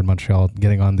up here in Montreal,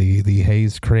 getting on the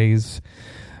haze craze.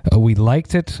 We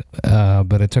liked it,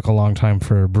 but it took a long time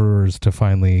for brewers to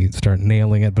finally start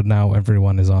nailing it, but now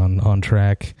everyone is on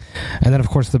track. And then, of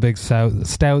course, the big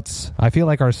stouts. I feel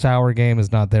like our sour game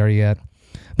is not there yet.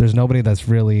 There's nobody that's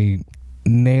really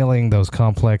nailing those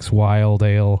complex wild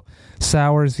ale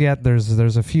sours yet.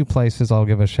 There's a few places. I'll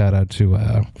give a shout out to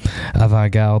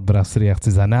Avant-Garde Brasserie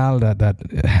Artisanale that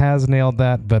has nailed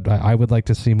that, but I would like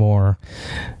to see more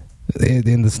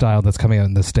in the style that's coming out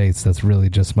in the States that's really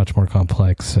just much more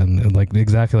complex and like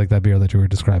exactly like that beer that you were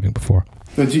describing before.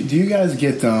 But do you guys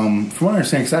get, from what I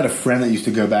understand, because I had a friend that used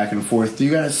to go back and forth, do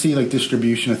you guys see like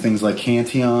distribution of things like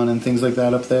Cantillon and things like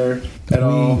that up there at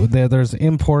all? There's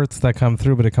imports that come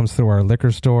through, but it comes through our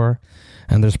liquor store.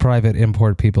 And there's private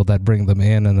import people that bring them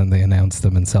in and then they announce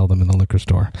them and sell them in the liquor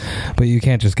store. But you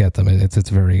can't just get them. It's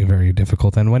very, very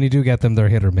difficult. And when you do get them, they're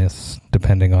hit or miss,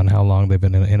 depending on how long they've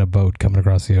been in a boat coming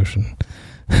across the ocean.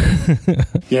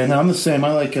 Yeah, no, I'm the same.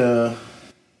 I like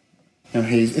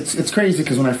haze. It's crazy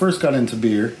because when I first got into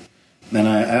beer, and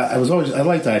I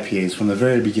liked IPAs from the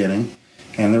very beginning.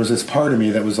 And there was this part of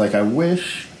me that was like, I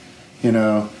wish,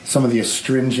 some of the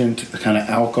astringent kind of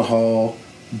alcohol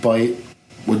bite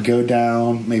would go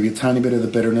down, maybe a tiny bit of the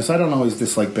bitterness. I don't always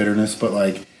dislike bitterness, but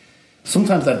like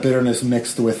sometimes that bitterness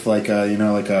mixed with like a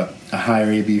higher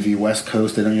ABV West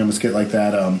Coast, you almost get like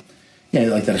that,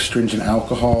 like that astringent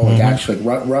alcohol, like actually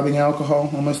like rubbing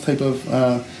alcohol, almost type of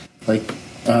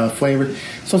flavor.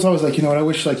 So it's always like, I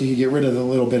wish like you could get rid of a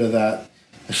little bit of that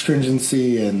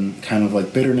astringency and kind of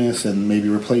like bitterness, and maybe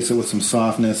replace it with some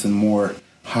softness and more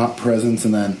hop presence,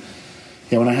 and then.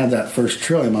 Yeah, when I had that first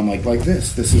Trillium, I'm like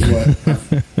this. This is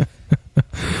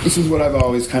what I've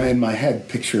always kind of in my head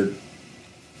pictured.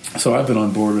 So I've been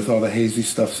on board with all the hazy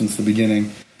stuff since the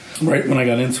beginning. Right when I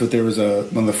got into it, there was one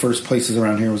of the first places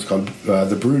around here was called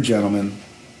the Brew Gentleman.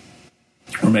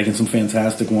 We're making some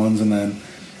fantastic ones, and then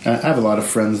I have a lot of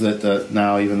friends that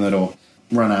now even that'll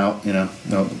run out.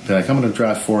 They'll be like, I'm going to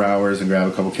drive 4 hours and grab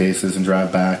a couple cases and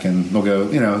drive back, and they'll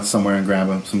go somewhere and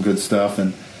grab some good stuff.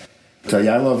 And so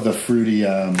yeah, I love the fruity,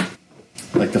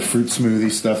 like the fruit smoothie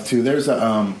stuff too. There's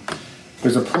a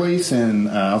place in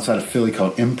outside of Philly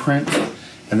called Imprint,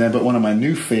 but one of my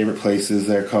new favorite places,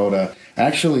 they're called.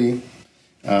 Actually,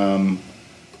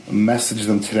 messaged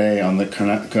them today on the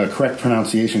correct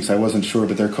pronunciation because I wasn't sure,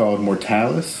 but they're called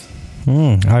Mortalis.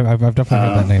 I've definitely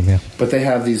heard that name. Yeah, but they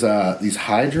have these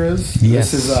hydras.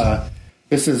 Yes.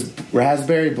 This is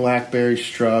raspberry, blackberry,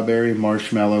 strawberry,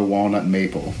 marshmallow, walnut,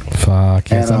 maple. Fuck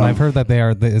yes. And I've heard that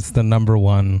it's the number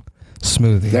one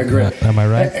smoothie. They're great. Am I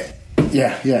right?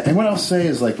 Yeah. And what I'll say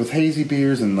is, like, with hazy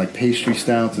beers and, like, pastry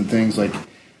stouts and things, like,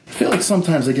 I feel like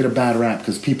sometimes they get a bad rap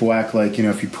because people act like,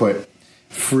 if you put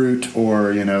fruit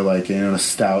or, a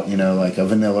stout, like a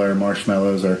vanilla or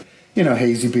marshmallows or,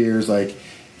 hazy beers, like,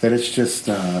 that it's just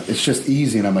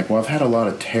easy. And I'm like, well, I've had a lot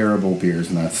of terrible beers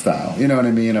in that style. You know what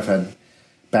I mean? I've had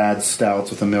bad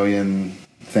stouts with a million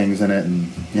things in it,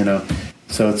 and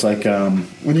so it's like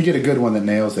when you get a good one that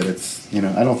nails it, it's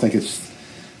I don't think it's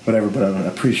whatever, but I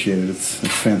appreciate it. It's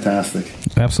fantastic.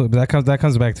 Absolutely. That comes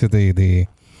back to the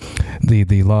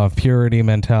law of purity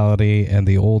mentality and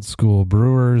the old school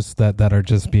brewers that are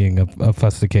just being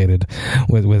obfuscated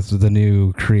with the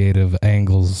new creative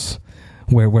angles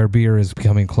where beer is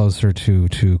becoming closer to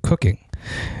cooking.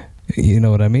 You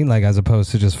know what I mean? Like, as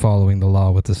opposed to just following the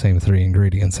law with the same 3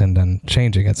 ingredients and then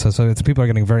changing it. So it's people are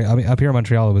getting very. I mean, up here in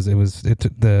Montreal,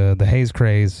 the haze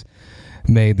craze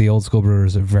made the old school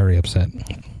brewers very upset.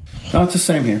 No, it's the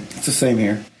same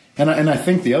here. And I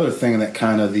think the other thing that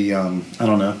kind of the other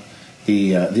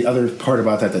part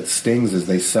about that stings is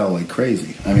they sell like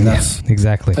crazy. I mean, that's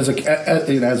exactly as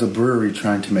a brewery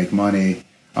trying to make money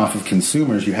off of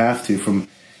consumers, you have to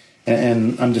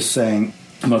and I'm just saying.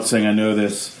 I'm not saying I know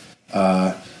this.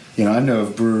 I know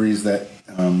of breweries that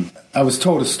I was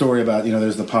told a story about,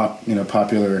 there's the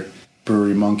popular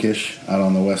brewery Monkish out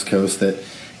on the West Coast that,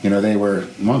 they were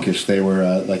Monkish. They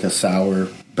were like a sour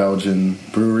Belgian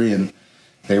brewery, and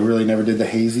they really never did the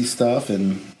hazy stuff.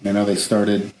 And, they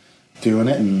started doing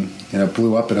it, and, it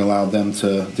blew up and allowed them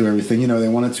to do everything, they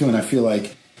wanted to. And I feel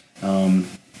like,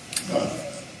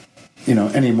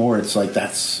 anymore it's like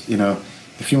that's,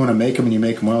 if you want to make them and you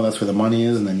make them well, that's where the money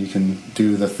is, and then you can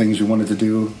do the things you wanted to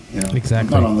do,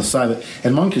 exactly. Not on the side.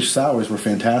 And Monkish sours were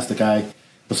fantastic. I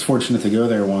was fortunate to go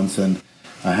there once, and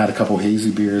I had a couple hazy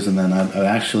beers, and then I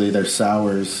actually their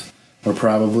sours were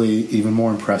probably even more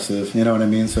impressive. You know what I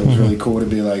mean? So it was really cool to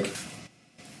be like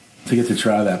to get to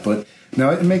try that. But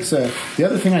no, it makes the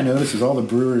other thing I noticed is all the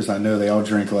brewers I know, they all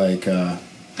drink like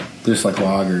just like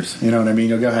lagers. You know what I mean?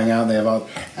 You'll go hang out and they have all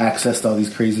access to all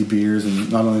these crazy beers,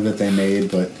 and not only that they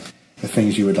made, but the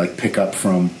things you would like pick up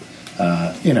from,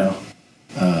 like,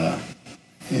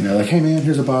 hey man,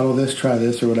 here's a bottle of this, try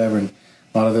this or whatever. And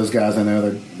a lot of those guys I know,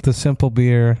 they're the simple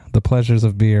beer, the pleasures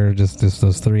of beer, just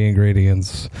those three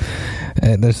ingredients.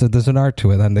 And there's an art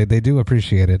to it, and they do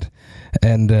appreciate it.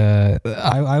 And I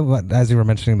as you were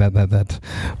mentioning that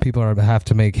people have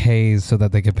to make haze so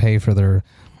that they can pay for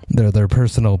their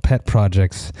personal pet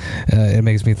projects. It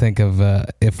makes me think of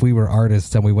if we were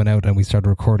artists and we went out and we started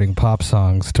recording pop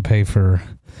songs to pay for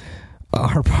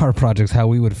our projects, how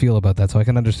we would feel about that. So I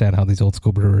can understand how these old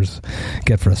school brewers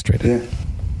get frustrated. Yeah.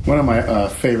 One of my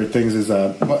favorite things is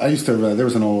I used to there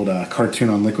was an old cartoon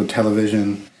on Liquid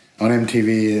Television on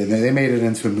MTV, and they made it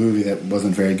into a movie that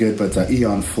wasn't very good, but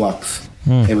Aeon Flux.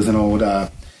 It was an old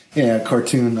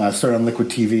cartoon started on Liquid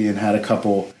TV and had a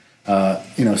couple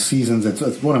seasons.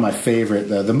 It's one of my favorite.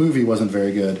 The movie wasn't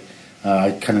very good.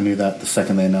 I kind of knew that the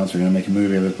second they announced they're going to make a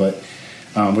movie of it. But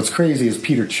what's crazy is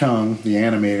Peter Chung, the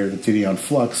animator that did Aeon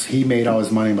Flux, he made all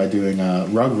his money by doing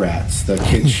Rugrats, the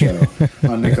kids show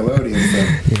on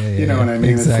Nickelodeon. So, you know what I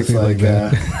mean? Exactly, it's just like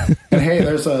that. And hey,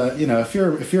 there's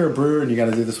if you're a brewer and you got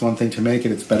to do this one thing to make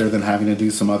it, it's better than having to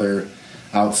do some other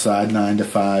outside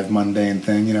 9-to-5 mundane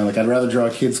thing. Like I'd rather draw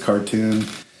a kid's cartoon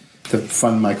to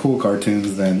fund my cool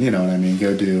cartoons than,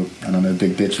 go do,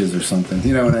 Big Bitches or something.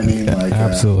 You know what I mean? Like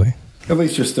absolutely. At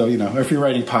least you're still, if you're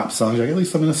writing pop songs, at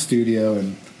least I'm in a studio,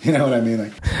 and you know what I mean?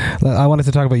 Like, I wanted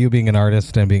to talk about you being an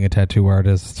artist and being a tattoo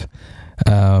artist.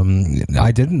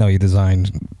 I didn't know you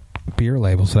designed beer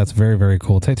labels, so that's very, very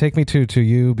cool. Take me to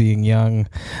you being young.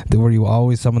 Were you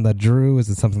always someone that drew? Is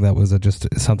it something that was just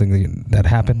something that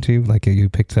happened to you? Like you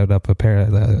picked up a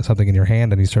pair something in your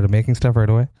hand and you started making stuff right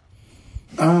away?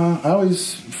 I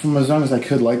always, from as young as I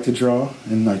could, liked to draw,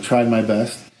 and I tried my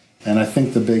best. And I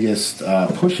think the biggest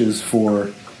pushes for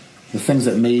the things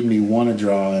that made me want to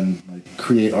draw and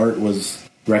create art was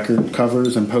record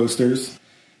covers and posters.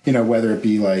 Whether it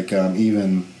be like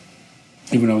even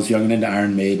when I was young and into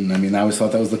Iron Maiden. I always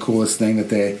thought that was the coolest thing that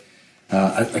they.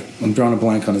 I'm drawing a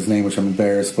blank on his name, which I'm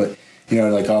embarrassed, but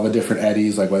like all the different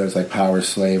Eddies, like whether it's like Power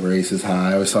Slave or Aces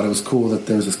High. I always thought it was cool that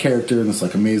there was this character and this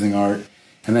like amazing art,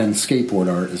 and then skateboard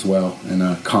art as well,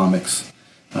 and comics,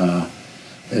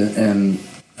 and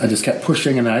I just kept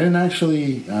pushing, and I didn't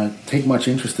actually take much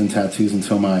interest in tattoos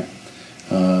until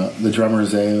the drummer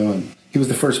Zeo, and he was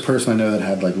the first person I know that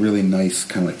had like really nice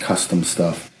kind of like custom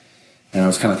stuff, and I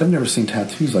was kind of I've never seen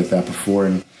tattoos like that before,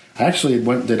 and I actually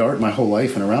did art my whole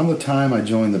life, and around the time I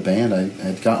joined the band, I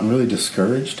had gotten really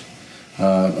discouraged.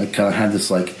 I kind of had this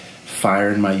like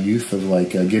fire in my youth of like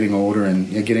getting older and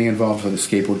getting involved with a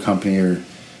skateboard company or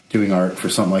doing art for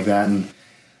something like that, and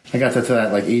I got to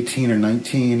that like 18 or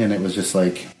 19, and it was just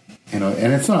like, and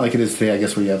it's not like it is today, I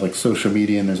guess, where you have like social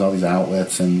media and there's all these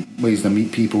outlets and ways to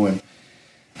meet people, and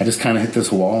I just kind of hit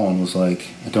this wall and was like,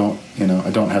 I don't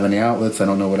have any outlets, I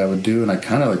don't know what I would do, and I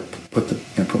kind of like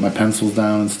put my pencils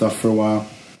down and stuff for a while,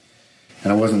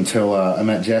 and it wasn't until I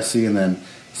met Jesse and then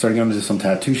started going to some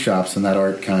tattoo shops, and that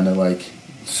art kind of like,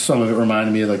 some of it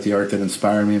reminded me of like the art that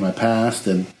inspired me in my past,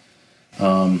 and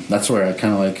that's where I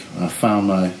kind of like found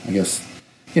my, I guess,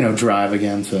 drive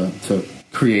again to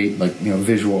create like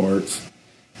visual arts.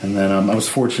 And then I was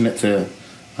fortunate to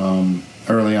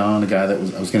early on, a guy that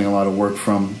I was getting a lot of work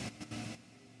from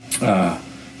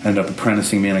ended up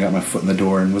apprenticing me, and I got my foot in the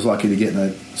door and was lucky to get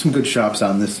in some good shops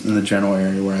out in the general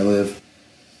area where I live,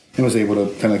 and was able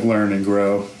to kind of like learn and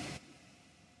grow.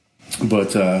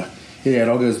 But it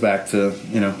all goes back to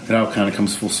it all kind of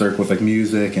comes full circle with like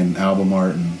music and album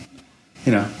art and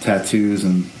tattoos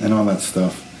and all that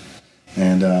stuff.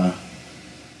 And I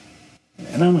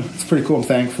don't know, it's pretty cool. I'm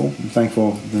thankful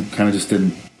that kind of just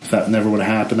didn't, if that never would have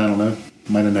happened, I don't know,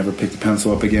 might have never picked the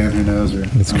pencil up again, who knows. Or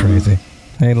it's crazy.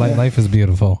 Hey, life is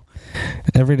beautiful.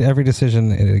 Every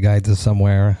decision guides us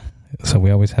somewhere, So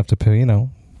we always have to,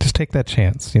 just take that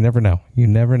chance. You never know. You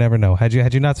never know. Had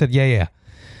you not said, yeah,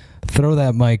 throw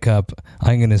that mic up,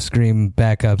 I'm going to scream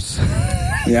backups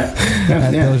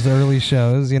at those early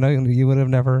shows, you would have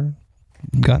never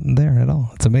gotten there at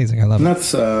all. It's amazing. I love it.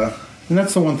 And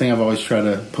that's the one thing I've always tried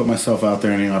to put myself out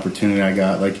there any opportunity I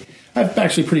got. Like, I have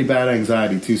actually pretty bad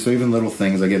anxiety, too, so even little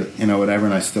things I get, whatever,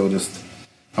 and I still just,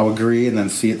 I'll agree and then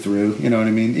see it through, you know what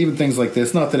I mean? Even things like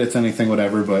this, not that it's anything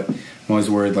whatever, but I'm always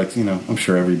worried, like, I'm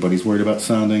sure everybody's worried about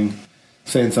saying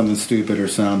something stupid or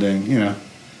sounding,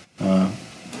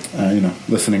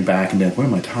 listening back and being like, what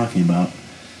am I talking about?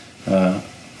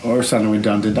 Or sounding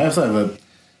redundant.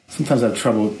 Sometimes I have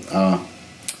trouble, as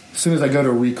soon as I go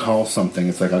to recall something,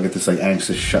 it's like I'll get this like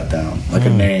anxious shutdown, like a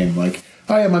name, like,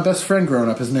 oh yeah, my best friend growing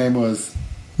up, his name was...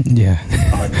 Yeah.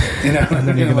 And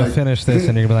then you're going to finish this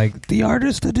and you're going to be like, the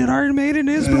artist that did Iron Maiden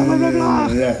is blah, blah, blah, blah.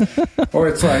 Yeah. Or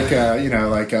it's like,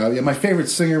 my favorite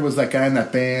singer was that guy in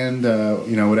that band,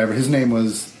 whatever. His name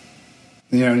was,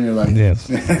 and you're like... Yes.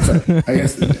 Like, I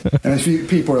guess, and a few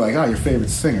people are like, oh, your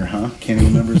favorite singer, huh? Can't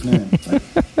even remember his name. It's like,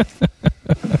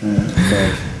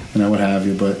 what have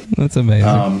you, but... That's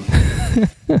amazing.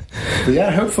 But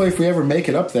yeah, hopefully if we ever make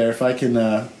it up there, if I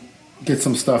can... get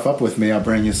some stuff up with me, I'll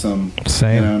bring you some.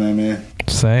 Same. You know what I mean?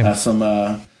 Same. Some,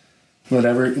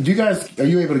 whatever. Are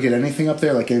you able to get anything up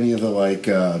there? Like any of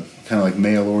the, kind of like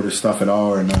mail order stuff at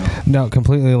all, or no? No,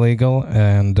 completely illegal.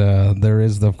 And there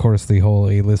is, of course, the whole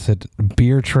illicit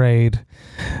beer trade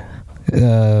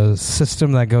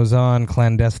system that goes on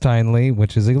clandestinely,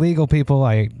 which is illegal, people.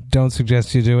 I don't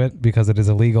suggest you do it because it is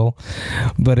illegal,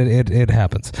 but it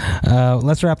happens.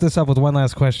 Let's wrap this up with one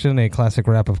last question, a classic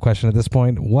wrap-up question at this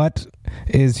point. What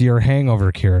is your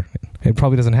hangover cure? It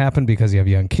probably doesn't happen because you have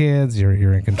young kids, you're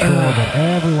in control, but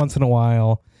every once in a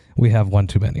while, we have one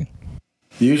too many.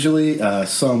 Usually,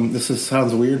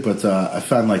 sounds weird, but I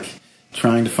found like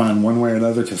trying to find one way or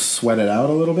another to sweat it out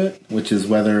a little bit, which is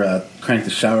whether crank the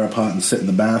shower up hot and sit in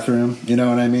the bathroom, you know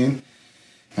what I mean?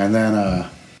 And then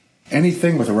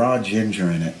anything with raw ginger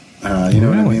in it, you know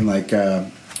what I mean? Like I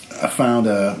found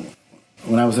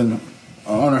when I was on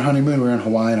our honeymoon, we were in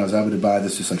Hawaii, and I was able to buy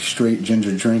this just like straight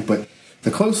ginger drink, but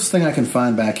the closest thing I can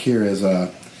find back here is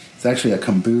it's actually a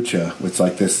kombucha. It's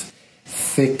like this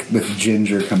thick with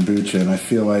ginger kombucha, and I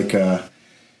feel like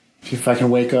if I can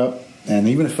wake up, and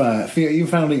even if I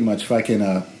don't eat much, if I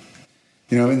can,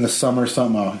 in the summer or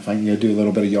something, if I can do a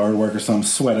little bit of yard work or something,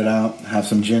 sweat it out, have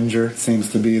some ginger. It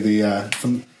seems to be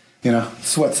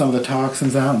sweat some of the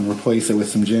toxins out and replace it with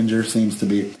some ginger.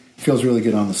 Feels really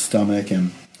good on the stomach.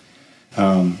 And,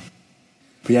 but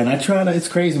yeah, and I try to, it's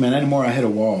crazy, man. Anymore, I hit a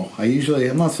wall.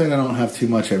 I'm not saying I don't have too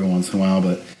much every once in a while,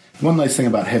 but one nice thing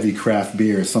about heavy craft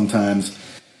beer is sometimes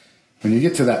when you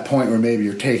get to that point where maybe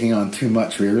you're taking on too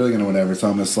much, where you're really going to whatever, it's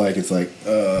almost like, I'm going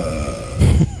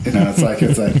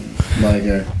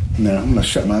to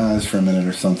shut my eyes for a minute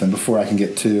or something before I can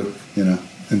get too,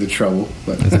 into trouble.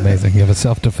 But it's amazing. You have a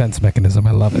self-defense mechanism.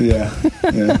 I love it. Yeah.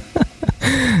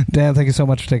 Dan, thank you so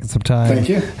much for taking some time. Thank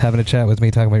you. Having a chat with me,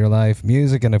 talking about your life,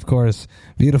 music, and of course,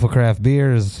 beautiful craft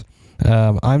beers.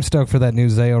 I'm stoked for that new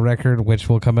Zayo record, which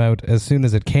will come out as soon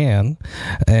as it can.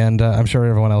 And I'm sure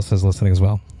everyone else is listening as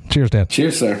well. Cheers, Dan.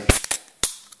 Cheers, sir.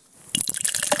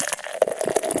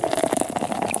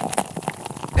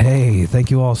 Hey, thank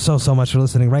you all so much for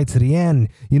listening right to the end.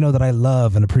 You know that I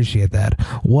love and appreciate that.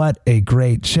 What a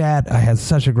great chat. I had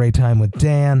such a great time with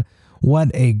Dan.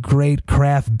 What a great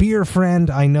craft beer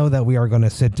friend. I know that we are going to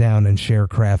sit down and share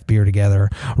craft beer together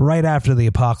right after the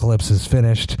apocalypse is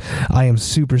finished. I am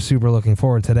super looking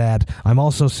forward to that. I'm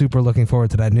also super looking forward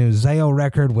to that new Zayo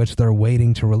record, which they're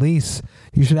waiting to release.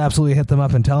 You should absolutely hit them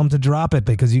up and tell them to drop it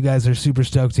because you guys are super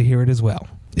stoked to hear it as well.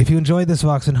 If you enjoyed this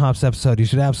Vox and Hops episode, you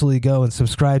should absolutely go and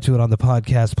subscribe to it on the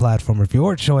podcast platform of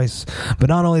your choice. But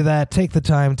not only that, take the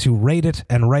time to rate it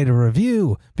and write a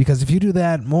review, because if you do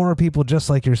that, more people just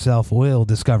like yourself will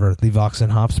discover the Vox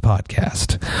and Hops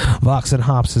podcast. Vox and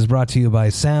Hops is brought to you by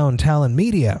Sound Talent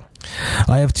Media.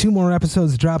 I have 2 more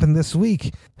episodes dropping this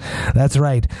week. That's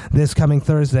right. This coming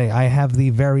Thursday, I have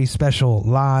the very special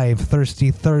live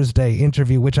Thirsty Thursday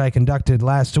interview, which I conducted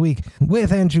last week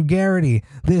with Andrew Garrity.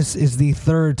 This is the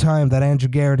 3rd time that Andrew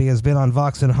Garrity has been on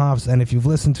Vox and Hops, and if you've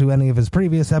listened to any of his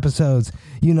previous episodes,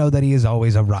 you know that he is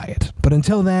always a riot. But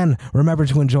until then, remember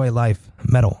to enjoy life,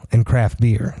 metal, and craft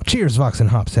beer. Cheers, Vox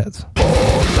and Hops heads.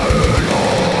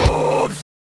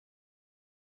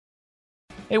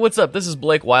 Hey, what's up? This is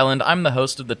Blake Weiland. I'm the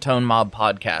host of the Tone Mob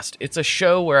Podcast. It's a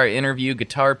show where I interview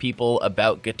guitar people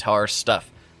about guitar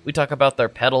stuff. We talk about their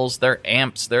pedals, their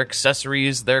amps, their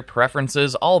accessories, their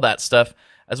preferences, all that stuff,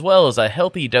 as well as a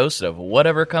healthy dose of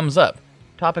whatever comes up.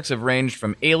 Topics have ranged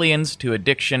from aliens to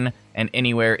addiction and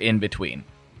anywhere in between.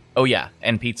 Oh yeah,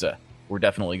 and pizza. We're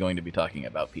definitely going to be talking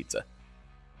about pizza.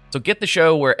 So get the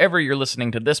show wherever you're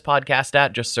listening to this podcast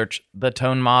at. Just search The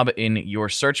Tone Mob in your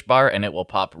search bar and it will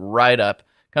pop right up.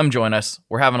 Come join us.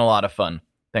 We're having a lot of fun.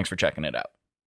 Thanks for checking it out.